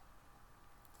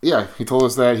 He told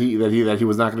us that he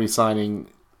was not going to be signing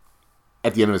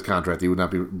at the end of his contract. He would not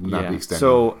be extended.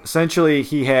 So essentially,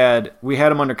 we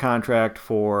had him under contract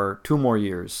for 2 more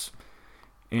years,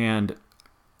 and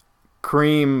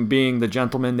Kareem, being the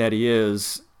gentleman that he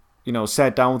is,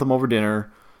 sat down with him over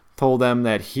dinner, told them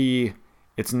that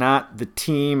it's not the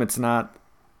team, it's not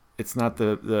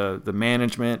the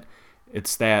management,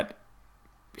 it's that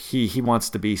he wants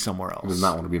to be somewhere else. He does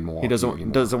not want to be in Milwaukee. He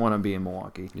doesn't want to be in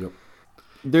Milwaukee. Yep.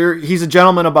 He's a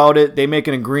gentleman about it. They make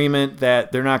an agreement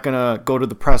that they're not going to go to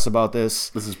the press about this.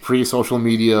 This is pre-social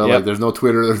media. Yep. Like, there's no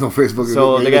Twitter, there's no Facebook.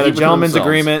 So they got a gentleman's themselves.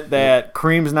 agreement that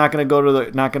Kareem's not going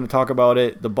to talk about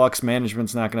it. The Bucks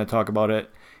management's not going to talk about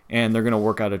it, and they're going to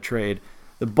work out a trade.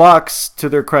 The Bucks, to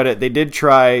their credit, they did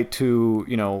try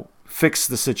to fix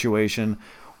the situation.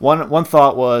 One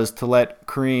thought was to let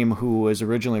Kareem, who was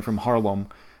originally from Harlem,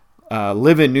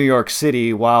 live in New York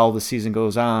City while the season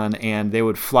goes on, and they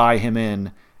would fly him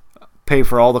in, pay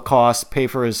for all the costs, pay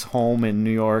for his home in New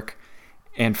York,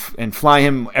 and fly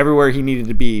him everywhere he needed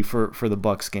to be for the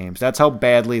Bucks games. That's how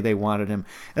badly they wanted him.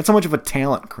 That's how much of a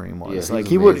talent Kareem was. Yeah, like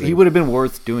he would have been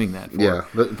worth doing that for. Yeah,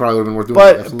 that probably would have been worth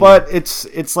doing. But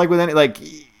it's like with any, like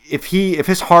if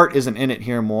his heart isn't in it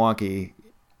here in Milwaukee,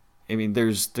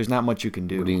 there's not much you can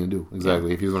do. What are you gonna do? Exactly.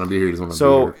 Yeah. If he's gonna be here, he's gonna be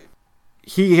here.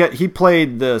 He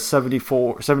played the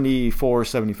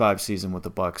 74-75 season with the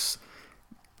Bucks.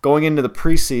 Going into the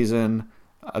preseason,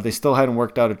 they still hadn't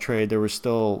worked out a trade. There was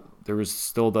still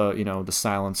the the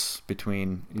silence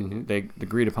between they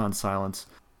agreed upon silence.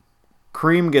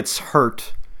 Kareem gets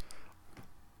hurt.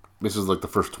 This is like the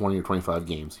first 20 or 25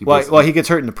 games. He gets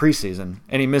hurt in the preseason,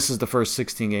 and he misses the first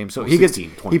 16 games. So he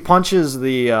punches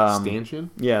the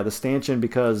stanchion. Yeah, the stanchion,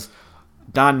 because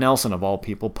Don Nelson, of all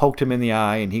people, poked him in the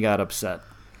eye, and he got upset.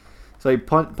 So he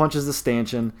punches the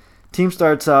stanchion. Team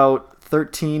starts out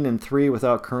 13-3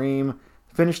 without Kareem.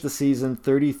 Finished the season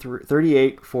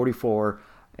 38-44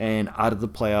 and out of the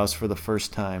playoffs for the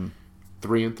first time.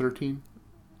 3-13.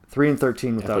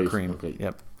 3-13 without Kareem. Okay.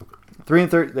 Yep.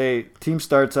 3-13. Team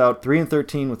starts out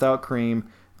 3-13 without Kareem.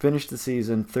 Finished the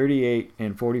season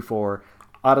 38-44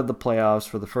 out of the playoffs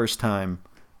for the first time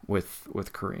with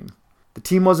Kareem. The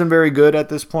team wasn't very good at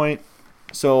this point,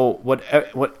 so what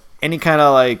any kind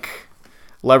of like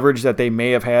leverage that they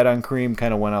may have had on Kareem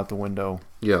kind of went out the window.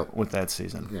 Yeah. With that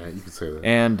season. Yeah, you could say that.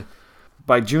 And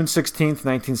by June 16th,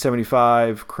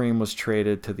 1975, Kareem was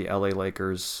traded to the LA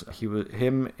Lakers. It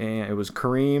was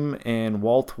Kareem and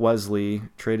Walt Wesley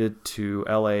traded to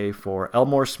LA for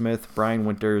Elmore Smith, Brian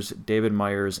Winters, David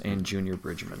Myers, and Junior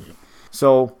Bridgman.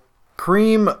 So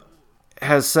Kareem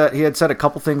had said a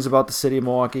couple things about the city of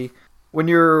Milwaukee. When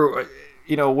you're,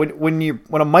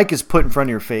 when a mic is put in front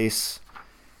of your face,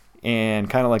 and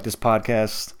kind of like this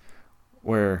podcast,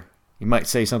 where he might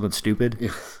say something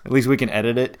stupid. At least we can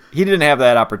edit it. He didn't have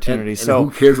that opportunity. So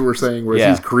who cares what we're saying?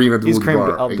 Whereas he's Kareem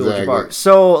Abdul-Jabbar. Exactly.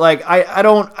 So like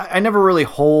I never really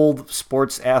hold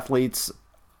sports athletes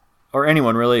or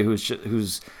anyone really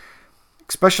who's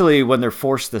especially when they're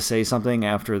forced to say something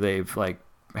after they've like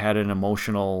had an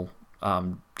emotional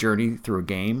journey through a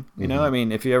game. You know, I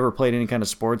mean, if you ever played any kind of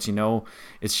sports, you know,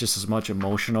 it's just as much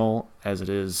emotional as it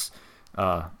is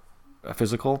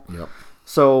physical. Yep.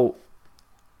 So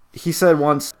he said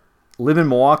once, live in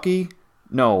Milwaukee?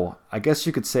 No, I guess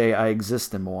you could say I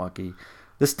exist in Milwaukee.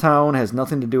 This town has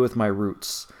nothing to do with my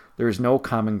roots. There is no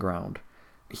common ground.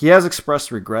 He has expressed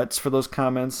regrets for those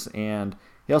comments, and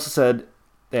he also said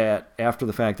that after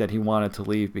the fact that he wanted to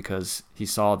leave because he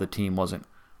saw the team wasn't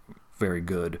very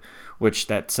good, which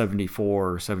that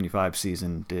 74-75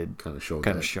 season did kind of show.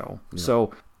 Yeah.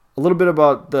 So a little bit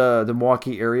about the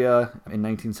Milwaukee area in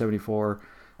 1974.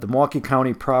 The Milwaukee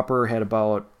County proper had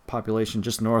about population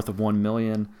just north of 1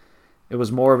 million. It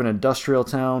was more of an industrial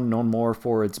town, known more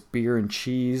for its beer and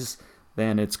cheese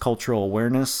than its cultural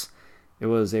awareness. It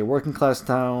was a working class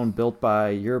town built by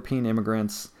European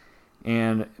immigrants,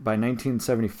 and by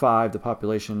 1975, the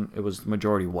population, it was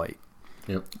majority white.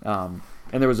 Yep.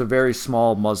 And there was a very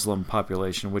small Muslim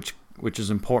population, which was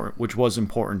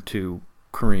important to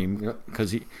Kareem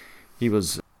because he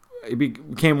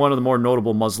became one of the more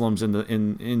notable Muslims in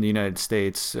the United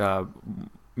States.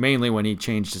 Mainly when he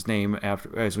changed his name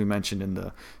after, as we mentioned in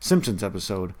the Simpsons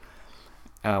episode,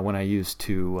 when I used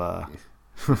to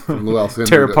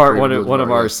tear apart one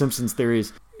of our Simpsons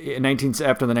theories.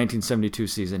 After the 1972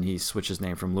 season, he switched his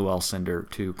name from Lew Alcindor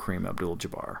to Kareem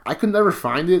Abdul-Jabbar. I could never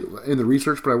find it in the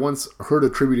research, but I once heard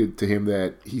attributed to him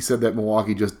that he said that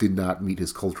Milwaukee just did not meet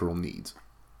his cultural needs.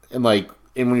 And when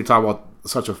you talk about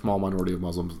such a small minority of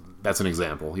Muslims, that's an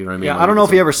example. You know what I mean? Yeah, I don't know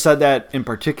if he ever said that in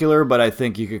particular, but I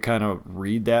think you could kind of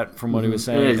read that from what he was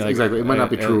saying. Yeah, exactly. It might not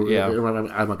be true.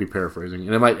 I might be paraphrasing,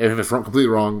 and if it's completely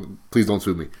wrong, please don't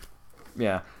sue me.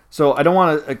 Yeah. So I don't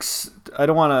want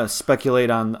to speculate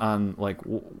on like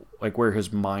where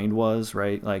his mind was,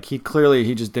 right? Like he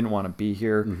just didn't want to be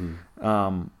here.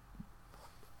 Mm-hmm.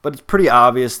 But it's pretty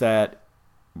obvious that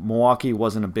Milwaukee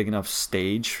wasn't a big enough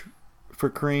stage for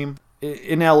Kareem.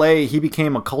 In LA, he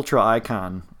became a cultural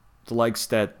icon, the likes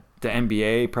that the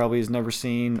NBA probably has never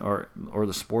seen, or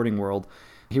the sporting world.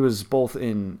 He was both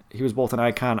an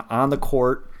icon on the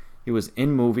court. He was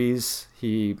in movies.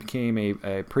 He became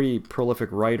a pretty prolific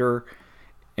writer,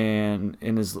 and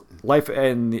in his life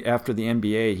and after the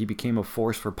NBA, he became a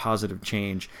force for positive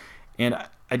change. And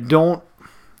I know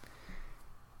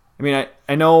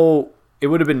it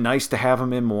would have been nice to have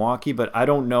him in Milwaukee, but I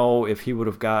don't know if he would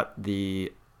have got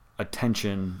the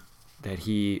attention that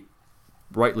he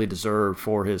rightly deserved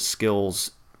for his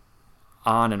skills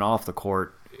on and off the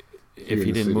court if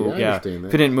he didn't move. Yeah, if he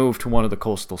didn't move to one of the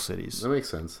coastal cities. That makes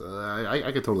sense.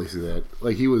 I could totally see that.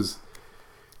 Like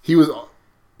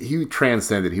he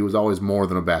transcended. He was always more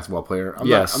than a basketball player. I'm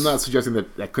not suggesting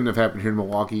that couldn't have happened here in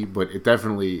Milwaukee, but it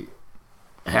definitely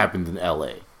happened in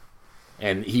LA.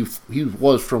 And he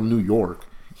was from New York.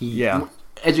 He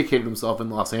educated himself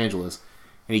in Los Angeles,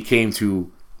 and he came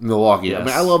to Milwaukee. Yes. I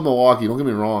mean, I love Milwaukee. Don't get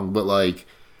me wrong, but like,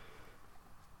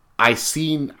 I've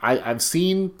seen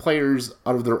players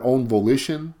out of their own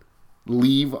volition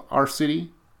leave our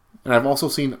city, and I've also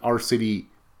seen our city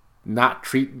not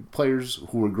treat players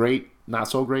who were great not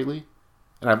so greatly,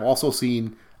 and I've also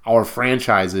seen our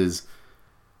franchises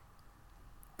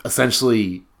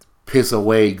essentially piss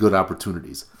away good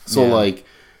opportunities. So like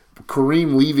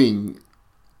Kareem leaving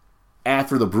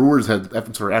after the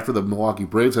Milwaukee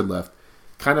Braves had left,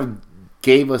 kind of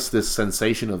gave us this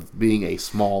sensation of being a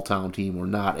small town team or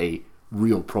not a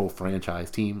real pro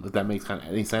franchise team, if that makes kind of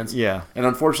any sense. Yeah. And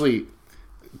unfortunately,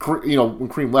 when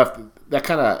Kareem left, that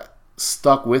kind of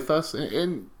stuck with us,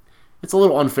 and it's a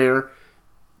little unfair,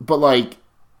 but like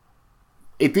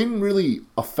it didn't really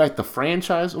affect the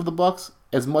franchise of the Bucks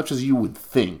as much as you would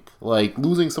think. Like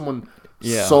losing someone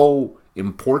so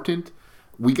important.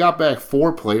 We got back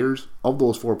 4 players. Of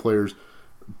those 4 players,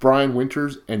 Brian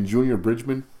Winters and Junior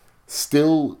Bridgman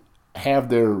still have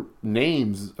their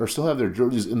names or still have their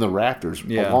jerseys in the rafters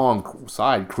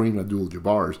alongside Kareem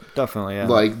Abdul-Jabbar's. Definitely, yeah.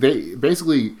 Like they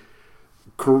basically,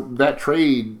 that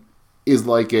trade is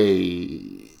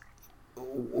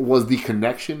was the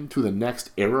connection to the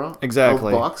next era of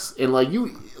Bucks. And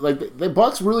the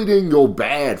Bucks really didn't go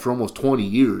bad for almost 20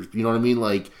 years. You know what I mean?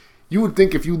 Like you would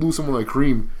think if you lose someone like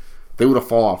Kareem, they would have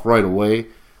fallen off right away.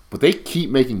 But they keep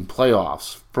making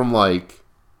playoffs from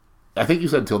I think you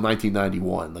said until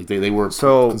 1991. Like they were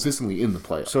consistently in the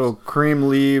playoffs. So Kareem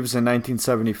leaves in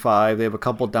 1975. They have a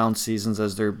couple down seasons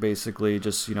as they're basically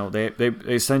just, they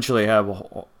essentially have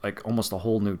almost a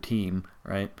whole new team,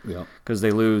 right? Yeah. Because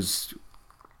they lose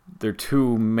their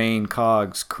two main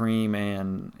cogs, Kareem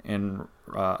and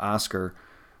Oscar,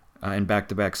 in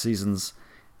back-to-back seasons.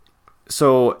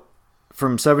 So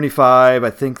from 75, I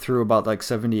think through about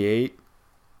 78,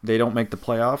 they don't make the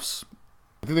playoffs.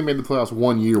 I think they made the playoffs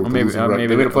 1 year with maybe, the losing record. maybe,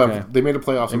 They made a playoff. okay. They made a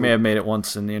playoffs. They may have made it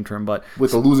once in the interim, but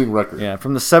with a losing record. Yeah,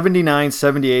 from the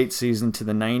 79-78 season to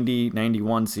the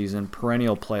 90-91 season,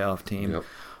 perennial playoff team, Yep.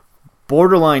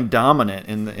 borderline dominant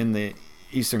in the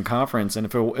Eastern Conference. And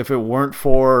if it weren't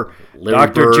for Larry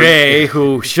Dr. Bird. J,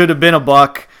 who should have been a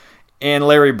Buck, and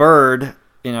Larry Bird,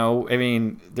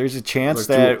 there's a chance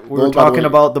that we were talking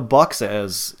about the Bucks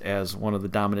as one of the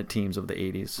dominant teams of the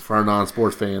 80s. For our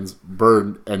non-sports fans,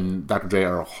 Bird and Dr. J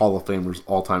are Hall of Famers,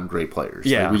 all-time great players.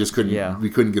 Yeah. We just couldn't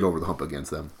get over the hump against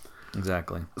them.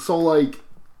 Exactly. So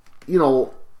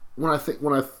when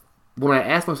I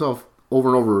ask myself over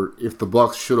and over if the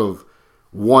Bucks should have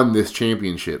won this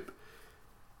championship,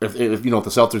 if the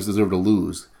Celtics deserve to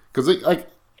lose, because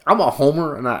I'm a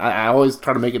homer, and I always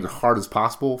try to make it as hard as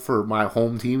possible for my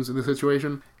home teams in this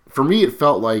situation. For me, it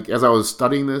felt like, as I was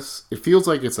studying this, it feels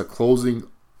like it's a closing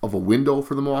of a window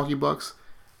for the Milwaukee Bucks,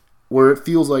 where it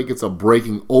feels like it's a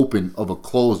breaking open of a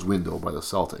closed window by the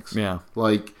Celtics. Yeah.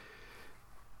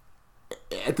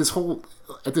 At this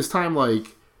time,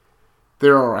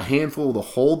 there are a handful of the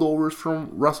holdovers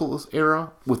from Russell's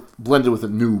era blended with a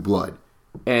new blood.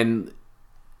 And,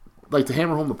 to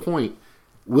hammer home the point,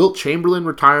 Wilt Chamberlain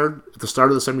retired at the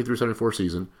start of the 73-74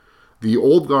 season. The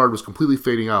old guard was completely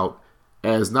fading out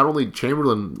as not only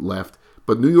Chamberlain left,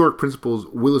 but New York principals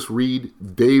Willis Reed,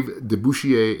 Dave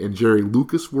DeBusschere, and Jerry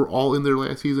Lucas were all in there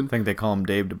last season. I think they call him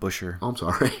Dave DeBusschere. Oh, I'm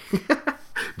sorry.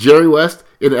 Jerry West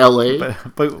in L.A.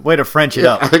 But way to French it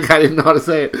up. I think I didn't know how to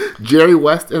say it. Jerry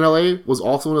West in L.A. was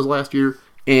also in his last year,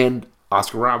 and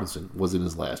Oscar Robertson was in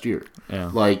his last year.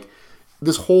 Yeah.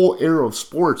 This whole era of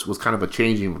sports was kind of a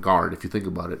changing of guard, if you think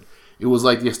about it. It was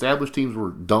like the established teams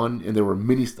were done, and there were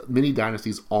many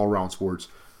dynasties all around sports,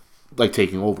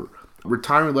 taking over.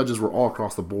 Retiring legends were all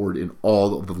across the board in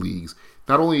all of the leagues.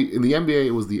 Not only in the NBA,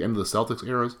 it was the end of the Celtics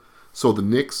eras. So the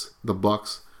Knicks, the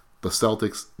Bucks, the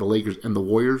Celtics, the Lakers, and the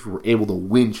Warriors were able to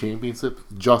win championships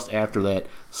just after that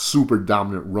super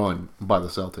dominant run by the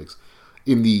Celtics.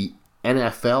 In the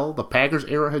NFL, the Packers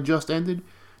era had just ended.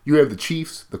 You have the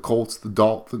Chiefs, the Colts, the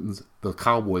Dolphins, the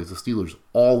Cowboys, the Steelers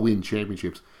all win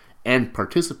championships and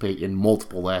participate in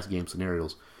multiple last game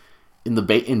scenarios.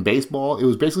 In baseball, it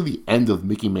was basically the end of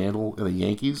Mickey Mantle and the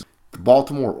Yankees.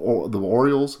 The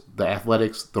Orioles, the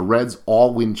Athletics, the Reds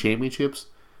all win championships.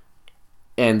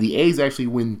 And the A's actually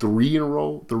win 3 in a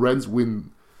row. The Reds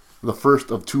win the first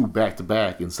of 2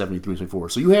 back-to-back in 73-74.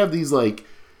 So you have these,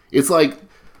 it's like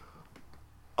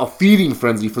a feeding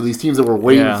frenzy for these teams that were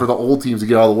waiting for the old teams to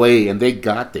get all the way, and they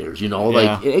got theirs,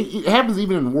 It happens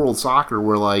even in world soccer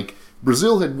where,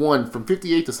 Brazil had won from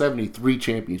 58 to 73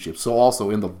 championships, so also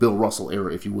in the Bill Russell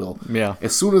era, if you will. Yeah.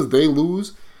 As soon as they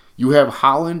lose, you have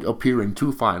Holland appear in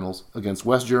 2 finals against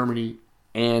West Germany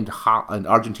and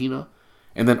Argentina,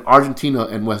 and then Argentina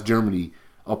and West Germany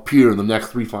appear in the next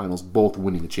 3 finals, both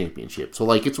winning a championship.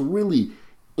 So, it's really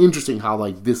interesting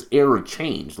how, this era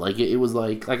changed. It was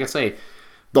like I say,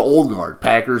 the old guard,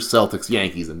 Packers, Celtics,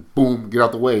 Yankees, and boom, get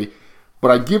out the way.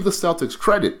 But I give the Celtics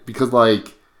credit because,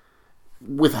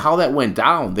 with how that went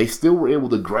down, they still were able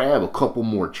to grab a couple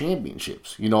more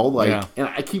championships, And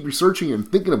I keep researching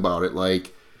and thinking about it,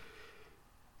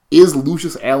 is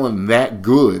Lucius Allen that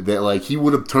good that, he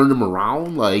would have turned him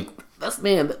around? That's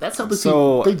how the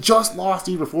team, they just lost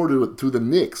year before to the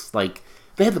Knicks. They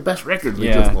had the best record.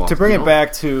 They just lost, to bring it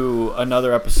back to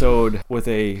another episode with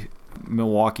a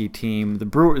Milwaukee team,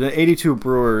 the 82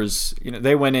 Brewers,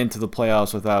 they went into the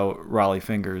playoffs without Raleigh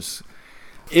Fingers.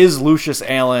 Is Lucius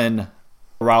Allen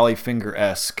Raleigh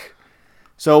Finger-esque?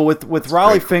 So with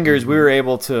Raleigh Fingers, we were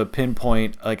able to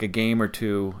pinpoint a game or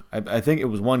two. I think it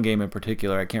was one game in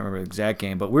particular. I can't remember the exact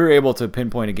game, but we were able to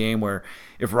pinpoint a game where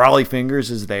if Raleigh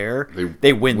Fingers is there,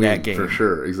 they win that game for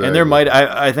sure. Exactly. And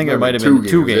I think there might have been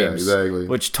 2 games, yeah, exactly,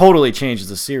 which totally changes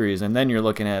the series. And then you're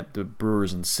looking at the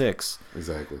Brewers in 6.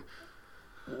 Exactly.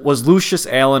 Was Lucius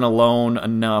Allen alone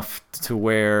enough to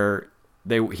where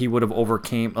he would have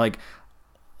overcame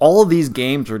all of these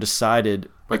games were decided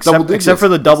except for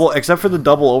the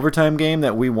double overtime game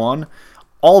that we won.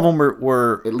 All of them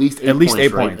were at least 8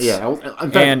 points. Right? Yeah,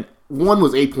 and one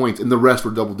was 8 points and the rest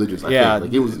were double digits. I think.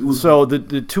 Like, it was so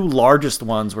the two largest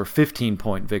ones were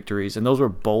 15-point victories, and those were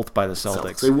both by the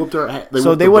Celtics. They whooped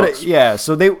our.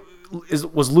 So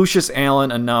was Lucius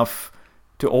Allen enough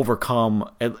to overcome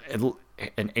an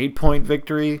 8-point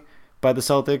victory by the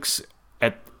Celtics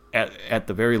at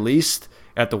the very least?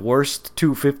 At the worst,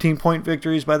 2 15-point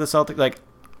victories by the Celtics. Like,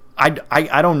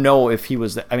 I don't know if he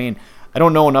was. I mean, I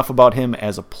don't know enough about him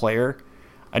as a player.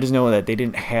 I just know that they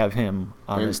didn't have him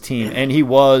on his team, and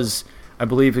I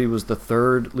believe he was the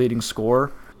third leading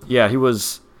scorer. Yeah, he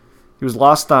was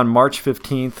lost on March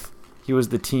 15th. He was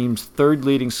the team's third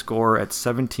leading scorer at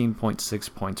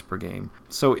 17.6 points per game.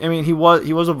 So I mean, he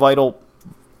was a vital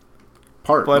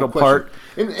part.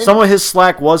 And some of his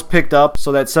slack was picked up,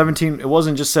 so that 17. It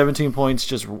wasn't just 17 points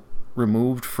just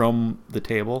removed from the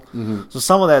table. Mm-hmm. So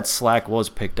some of that slack was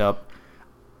picked up.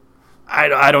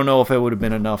 I don't know if it would have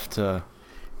been enough to.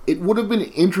 It would have been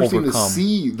interesting to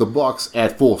see the Bucks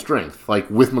at full strength, like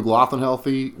with McLaughlin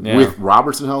healthy, with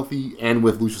Robertson healthy, and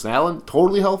with Lucius Allen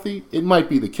totally healthy. It might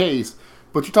be the case,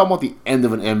 but you're talking about the end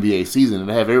of an NBA season and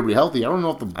to have everybody healthy. I don't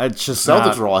know if the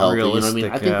Celtics are all healthy. You know what I mean?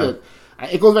 I think that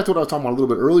it goes back to what I was talking about a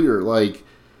little bit earlier. Like,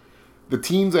 the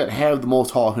teams that have the most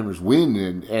Hall of Famers win,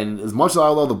 and as much as I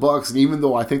love the Bucks, and even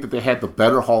though I think that they had the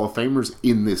better Hall of Famers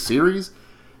in this series,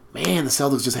 man, the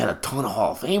Celtics just had a ton of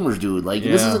Hall of Famers, dude. Like,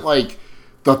 this isn't like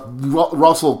the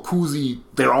Russell, Cousy,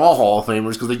 they're all Hall of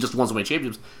Famers because they just won so many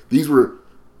championships. These were,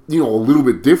 a little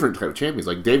bit different type of champions.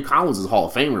 Like, Dave Collins is a Hall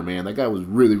of Famer, man. That guy was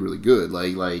really, really good.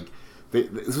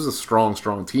 This was a strong,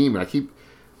 strong team, and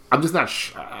I'm just not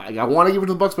I want to give it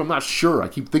to the Bucks, but I'm not sure. I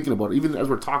keep thinking about it. Even as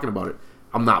we're talking about it,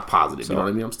 I'm not positive. You know what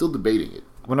I mean? I'm still debating it.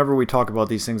 Whenever we talk about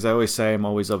these things, I always say I'm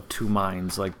always of two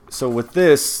minds. Like, so with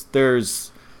this,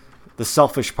 there's the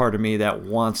selfish part of me that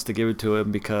wants to give it to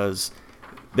him because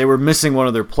they were missing one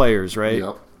of their players, right?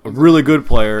 Yep. A really good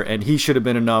player, and he should have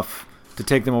been enough to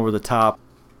take them over the top.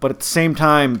 But at the same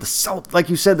time, like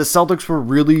you said, the Celtics were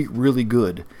really, really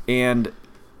good. And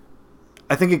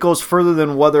I think it goes further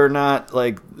than whether or not,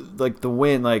 like the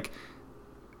win. Like,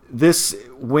 this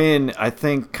win, I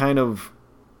think, kind of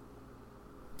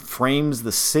frames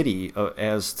the city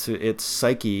as to its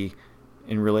psyche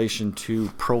in relation to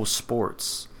pro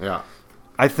sports. Yeah.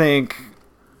 I think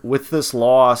with this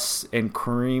loss and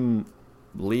Kareem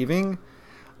leaving,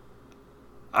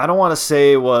 I don't want to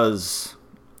say it was.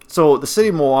 So the city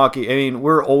of Milwaukee, I mean,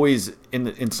 we're always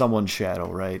in someone's shadow,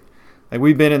 right? Like,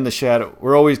 we've been in the shadow.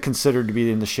 We're always considered to be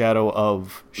in the shadow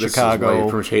of Chicago. This is why you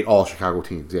pretty much hate all Chicago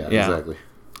teams. Yeah, exactly.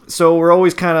 So we're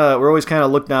always kind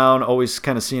of looked down, always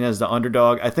kind of seen as the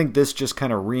underdog. I think this just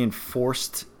kind of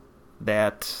reinforced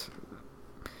that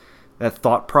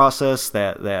thought process,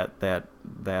 that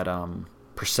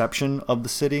perception of the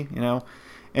city,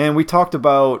 And we talked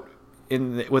about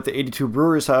with the 82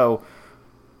 Brewers how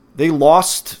they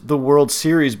lost the World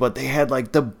Series, but they had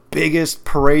like the biggest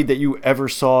parade that you ever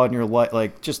saw in your life,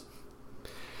 like just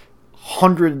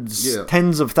hundreds,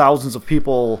 tens of thousands of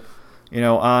people,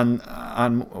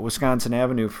 on Wisconsin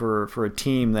Avenue for a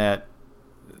team that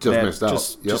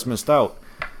just missed out.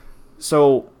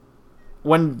 So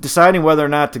when deciding whether or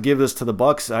not to give this to the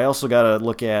Bucks, I also got to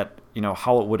look at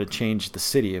how it would have changed the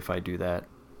city if I do that,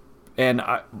 and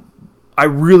I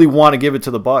really want to give it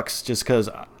to the Bucks just because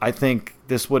I think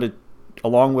this would have,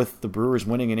 along with the Brewers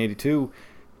winning in '82,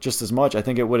 just as much. I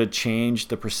think it would have changed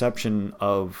the perception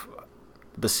of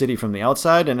the city from the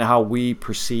outside and how we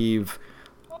perceive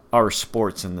our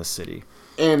sports in this city.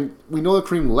 And we know that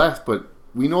Kareem left, but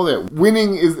we know that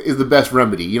winning is the best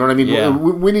remedy. You know what I mean? Yeah.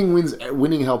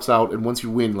 Winning helps out, and once you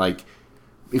win, like,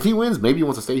 if he wins, maybe he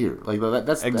wants to stay here. Like,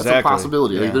 that's a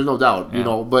possibility. Yeah. Like, there's no doubt.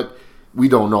 Yeah. But we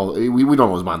don't know. We don't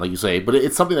know his mind, like you say. But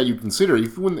it's something that you consider.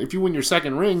 If you win your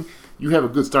second ring, you have a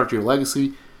good start to your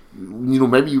legacy.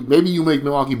 Maybe you make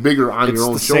Milwaukee bigger on your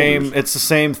own shoulders. It's the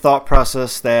same thought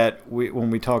process that when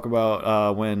we talk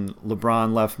about when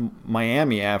LeBron left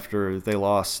Miami after they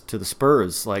lost to the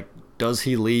Spurs. Like, does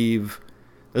he leave?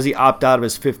 Does he opt out of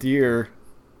his fifth year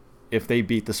if they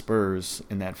beat the Spurs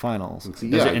in that finals?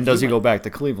 Does he go back to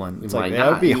Cleveland? It's like,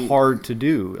 that would be hard to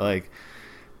do. Like,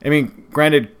 I mean,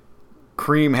 granted,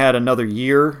 Kareem had another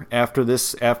year after the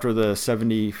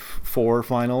 74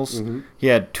 finals. Mm-hmm. He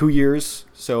had 2 years.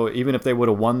 So even if they would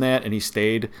have won that and he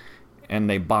stayed and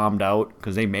they bombed out,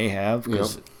 because they may have,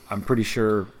 because I'm pretty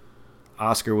sure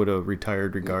Oscar would have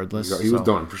retired regardless. He was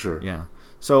done for sure. Yeah.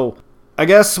 So I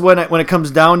guess when it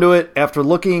comes down to it, after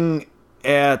looking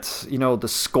at the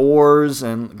scores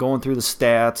and going through the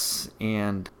stats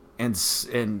and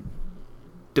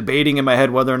debating in my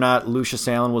head whether or not Lucius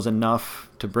Allen was enough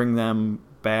to bring them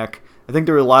back, I think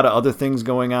there were a lot of other things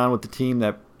going on with the team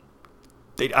that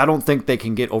I don't think they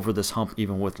can get over this hump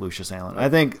even with Lucius Allen. I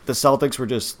think the Celtics were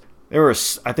just they were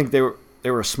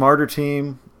a smarter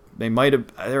team. They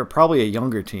were probably a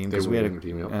younger team because we had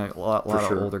a lot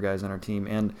of older guys on our team,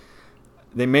 and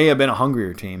they may have been a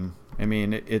hungrier team. I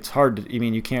mean, it's hard to. I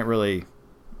mean, you can't really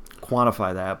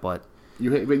quantify that, but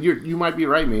you might be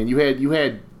right, man. You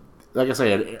had like I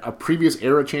said, a previous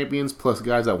era champions plus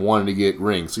guys that wanted to get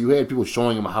rings. So you had people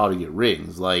showing them how to get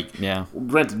rings. Like,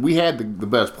 granted, we had the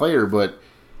best player, but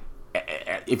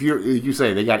if you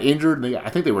say they got injured, I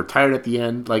think they were tired at the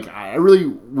end. Like, I really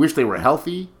wish they were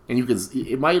healthy, and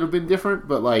it might have been different,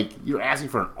 but like you're asking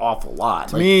for an awful lot.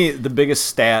 To me, the biggest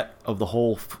stat of the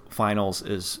whole finals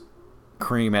is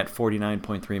Kareem at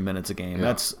 49.3 minutes a game. Yeah,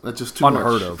 that's just too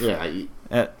unheard much. of.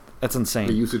 Yeah, that's insane.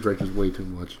 The usage rate is way too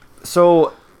much.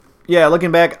 So, yeah,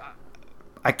 looking back,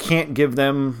 I can't give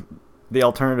them the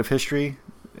alternative history.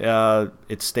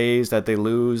 It stays that they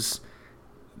lose.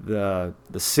 The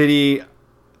city,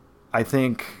 I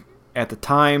think, at the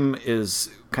time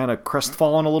is kind of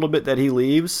crestfallen a little bit that he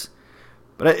leaves.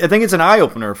 But I think it's an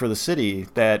eye-opener for the city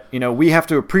that, we have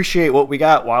to appreciate what we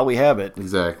got while we have it.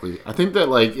 Exactly. I think that,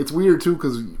 like, it's weird, too,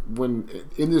 because when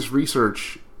in this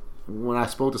research, when I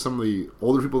spoke to some of the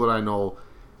older people that I know,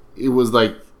 it was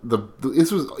like,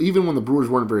 this was even when the Brewers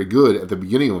weren't very good at the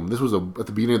beginning of them. This was at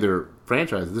the beginning of their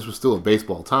franchise. This was still a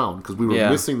baseball town because we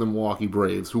were missing the Milwaukee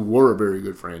Braves, who were a very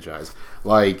good franchise.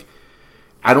 Like,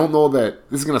 I don't know that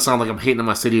this is going to sound like I'm hating on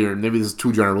my city, or maybe this is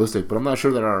too generalistic, but I'm not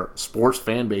sure that our sports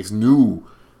fan base knew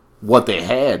what they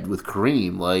had with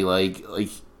Kareem. Like,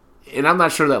 and I'm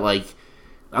not sure that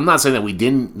I'm not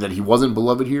saying that he wasn't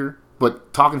beloved here,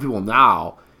 but talking to people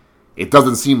now, it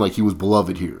doesn't seem like he was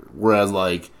beloved here. Whereas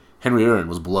Henry Aaron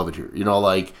was beloved here,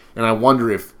 and I wonder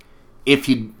if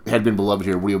he had been beloved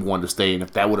here, would he have wanted to stay, and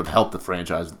if that would have helped the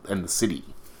franchise and the city.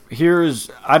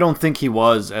 I don't think he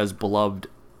was as beloved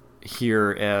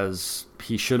here as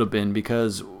he should have been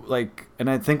because, and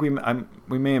I think we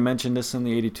may have mentioned this in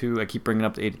the 82. I keep bringing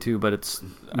up the 82, but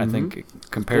I think it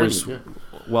compares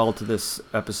well to this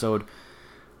episode.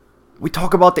 We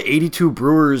talk about the 82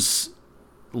 Brewers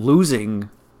losing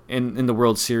in the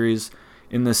World Series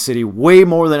in this city way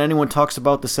more than anyone talks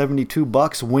about the 72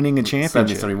 Bucks winning a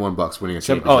championship. 71 Bucks winning a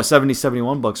championship.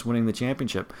 71 Bucks winning the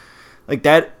championship. Like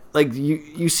that, I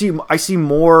see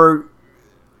more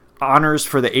honors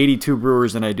for the 82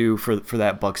 Brewers than I do for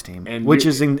that Bucks team, and which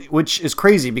is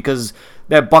crazy because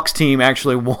that Bucks team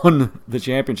actually won the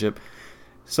championship.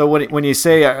 So when you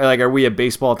say are we a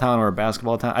baseball town or a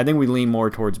basketball town, I think we lean more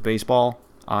towards baseball,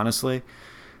 honestly.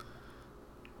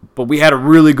 But we had a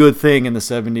really good thing in the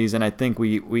 70s, and I think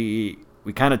we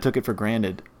kind of took it for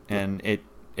granted, and it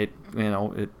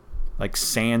like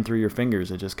sand through your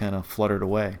fingers. It just kind of fluttered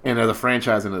away. And as a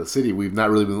franchise in the city, we've not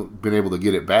really been able to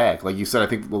get it back. Like you said, I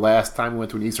think the last time we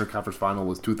went to an Eastern Conference Final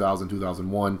was 2000,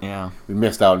 2001. Yeah. We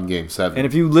missed out in Game 7. And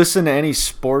if you listen to any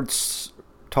sports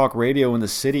talk radio in the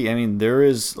city, I mean, there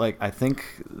is, I think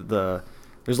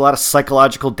there's a lot of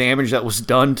psychological damage that was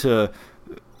done to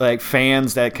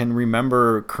fans that can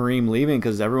remember Kareem leaving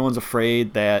because everyone's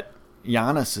afraid that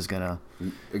Giannis is going to...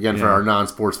 Again, for our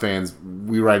non-sports fans,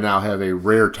 we right now have a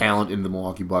rare talent in the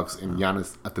Milwaukee Bucks in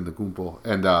Giannis Antetokounmpo.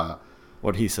 And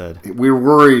what he said. We're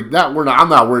worried. I'm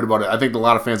not worried about it. I think a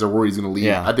lot of fans are worried he's going to leave.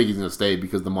 Yeah. I think he's going to stay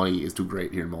because the money is too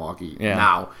great here in Milwaukee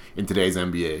now in today's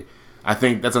NBA. I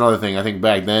think that's another thing. I think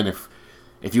back then, if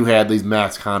you had these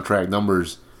max contract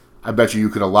numbers, I bet you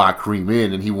could have locked Kareem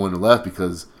in and he wouldn't have left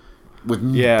because...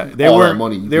 that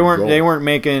money, they weren't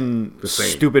making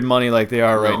stupid money like they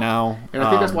are right now. And I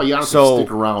think that's why Giannis will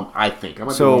stick around, I think. I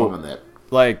might be wrong on that.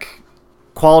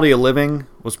 Quality of living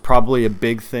was probably a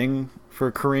big thing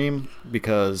for Kareem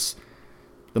because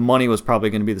the money was probably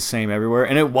going to be the same everywhere.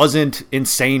 And it wasn't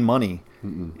insane money.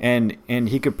 Mm-mm. And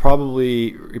he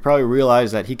probably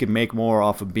realized that he could make more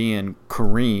off of being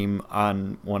Kareem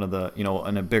on one of the,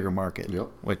 in a bigger market. Yep.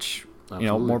 Which,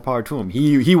 more power to him.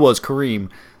 He was Kareem.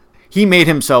 He made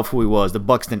himself who he was. The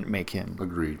Bucks didn't make him.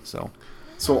 Agreed. So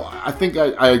I think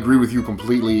I agree with you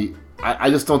completely. I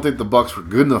just don't think the Bucks were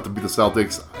good enough to beat the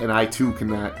Celtics, and I too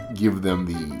cannot give them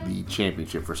the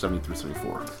championship for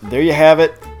 73-74. There you have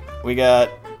it. We got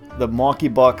the Milwaukee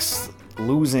Bucks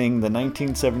losing the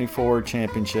 1974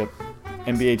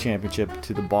 NBA championship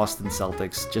to the Boston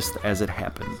Celtics just as it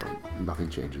happened. Nothing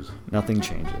changes.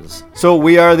 So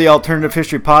we are the Alternative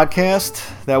History Podcast.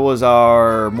 That was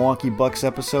our Milwaukee Bucks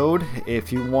episode.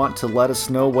 If you want to let us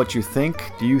know what you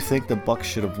think, do you think the Bucks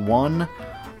should have won?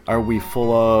 Are we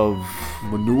full of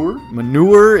manure?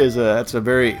 Manure that's a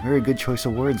very, very good choice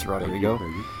of words, Rodrigo.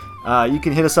 You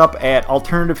can hit us up at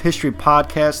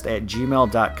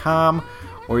alternativehistorypodcast@gmail.com,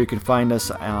 or you can find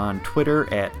us on Twitter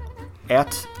at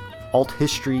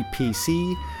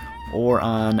althistorypc, or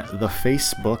on the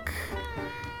Facebook,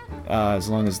 as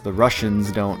long as the Russians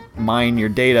don't mine your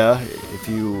data. If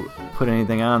you put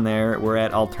anything on there, we're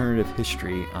at Alternative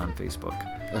History on Facebook.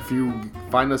 If you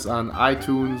find us on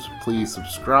iTunes, please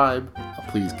subscribe,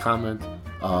 please comment,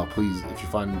 please, if you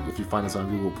find us on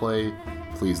Google Play,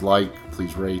 please like,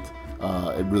 please rate.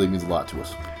 It really means a lot to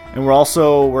us. And we're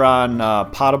on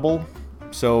Potable,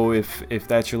 so if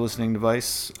that's your listening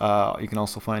device, you can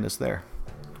also find us there.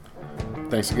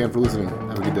 Thanks again for listening.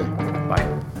 Have a good day.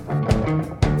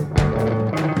 Bye.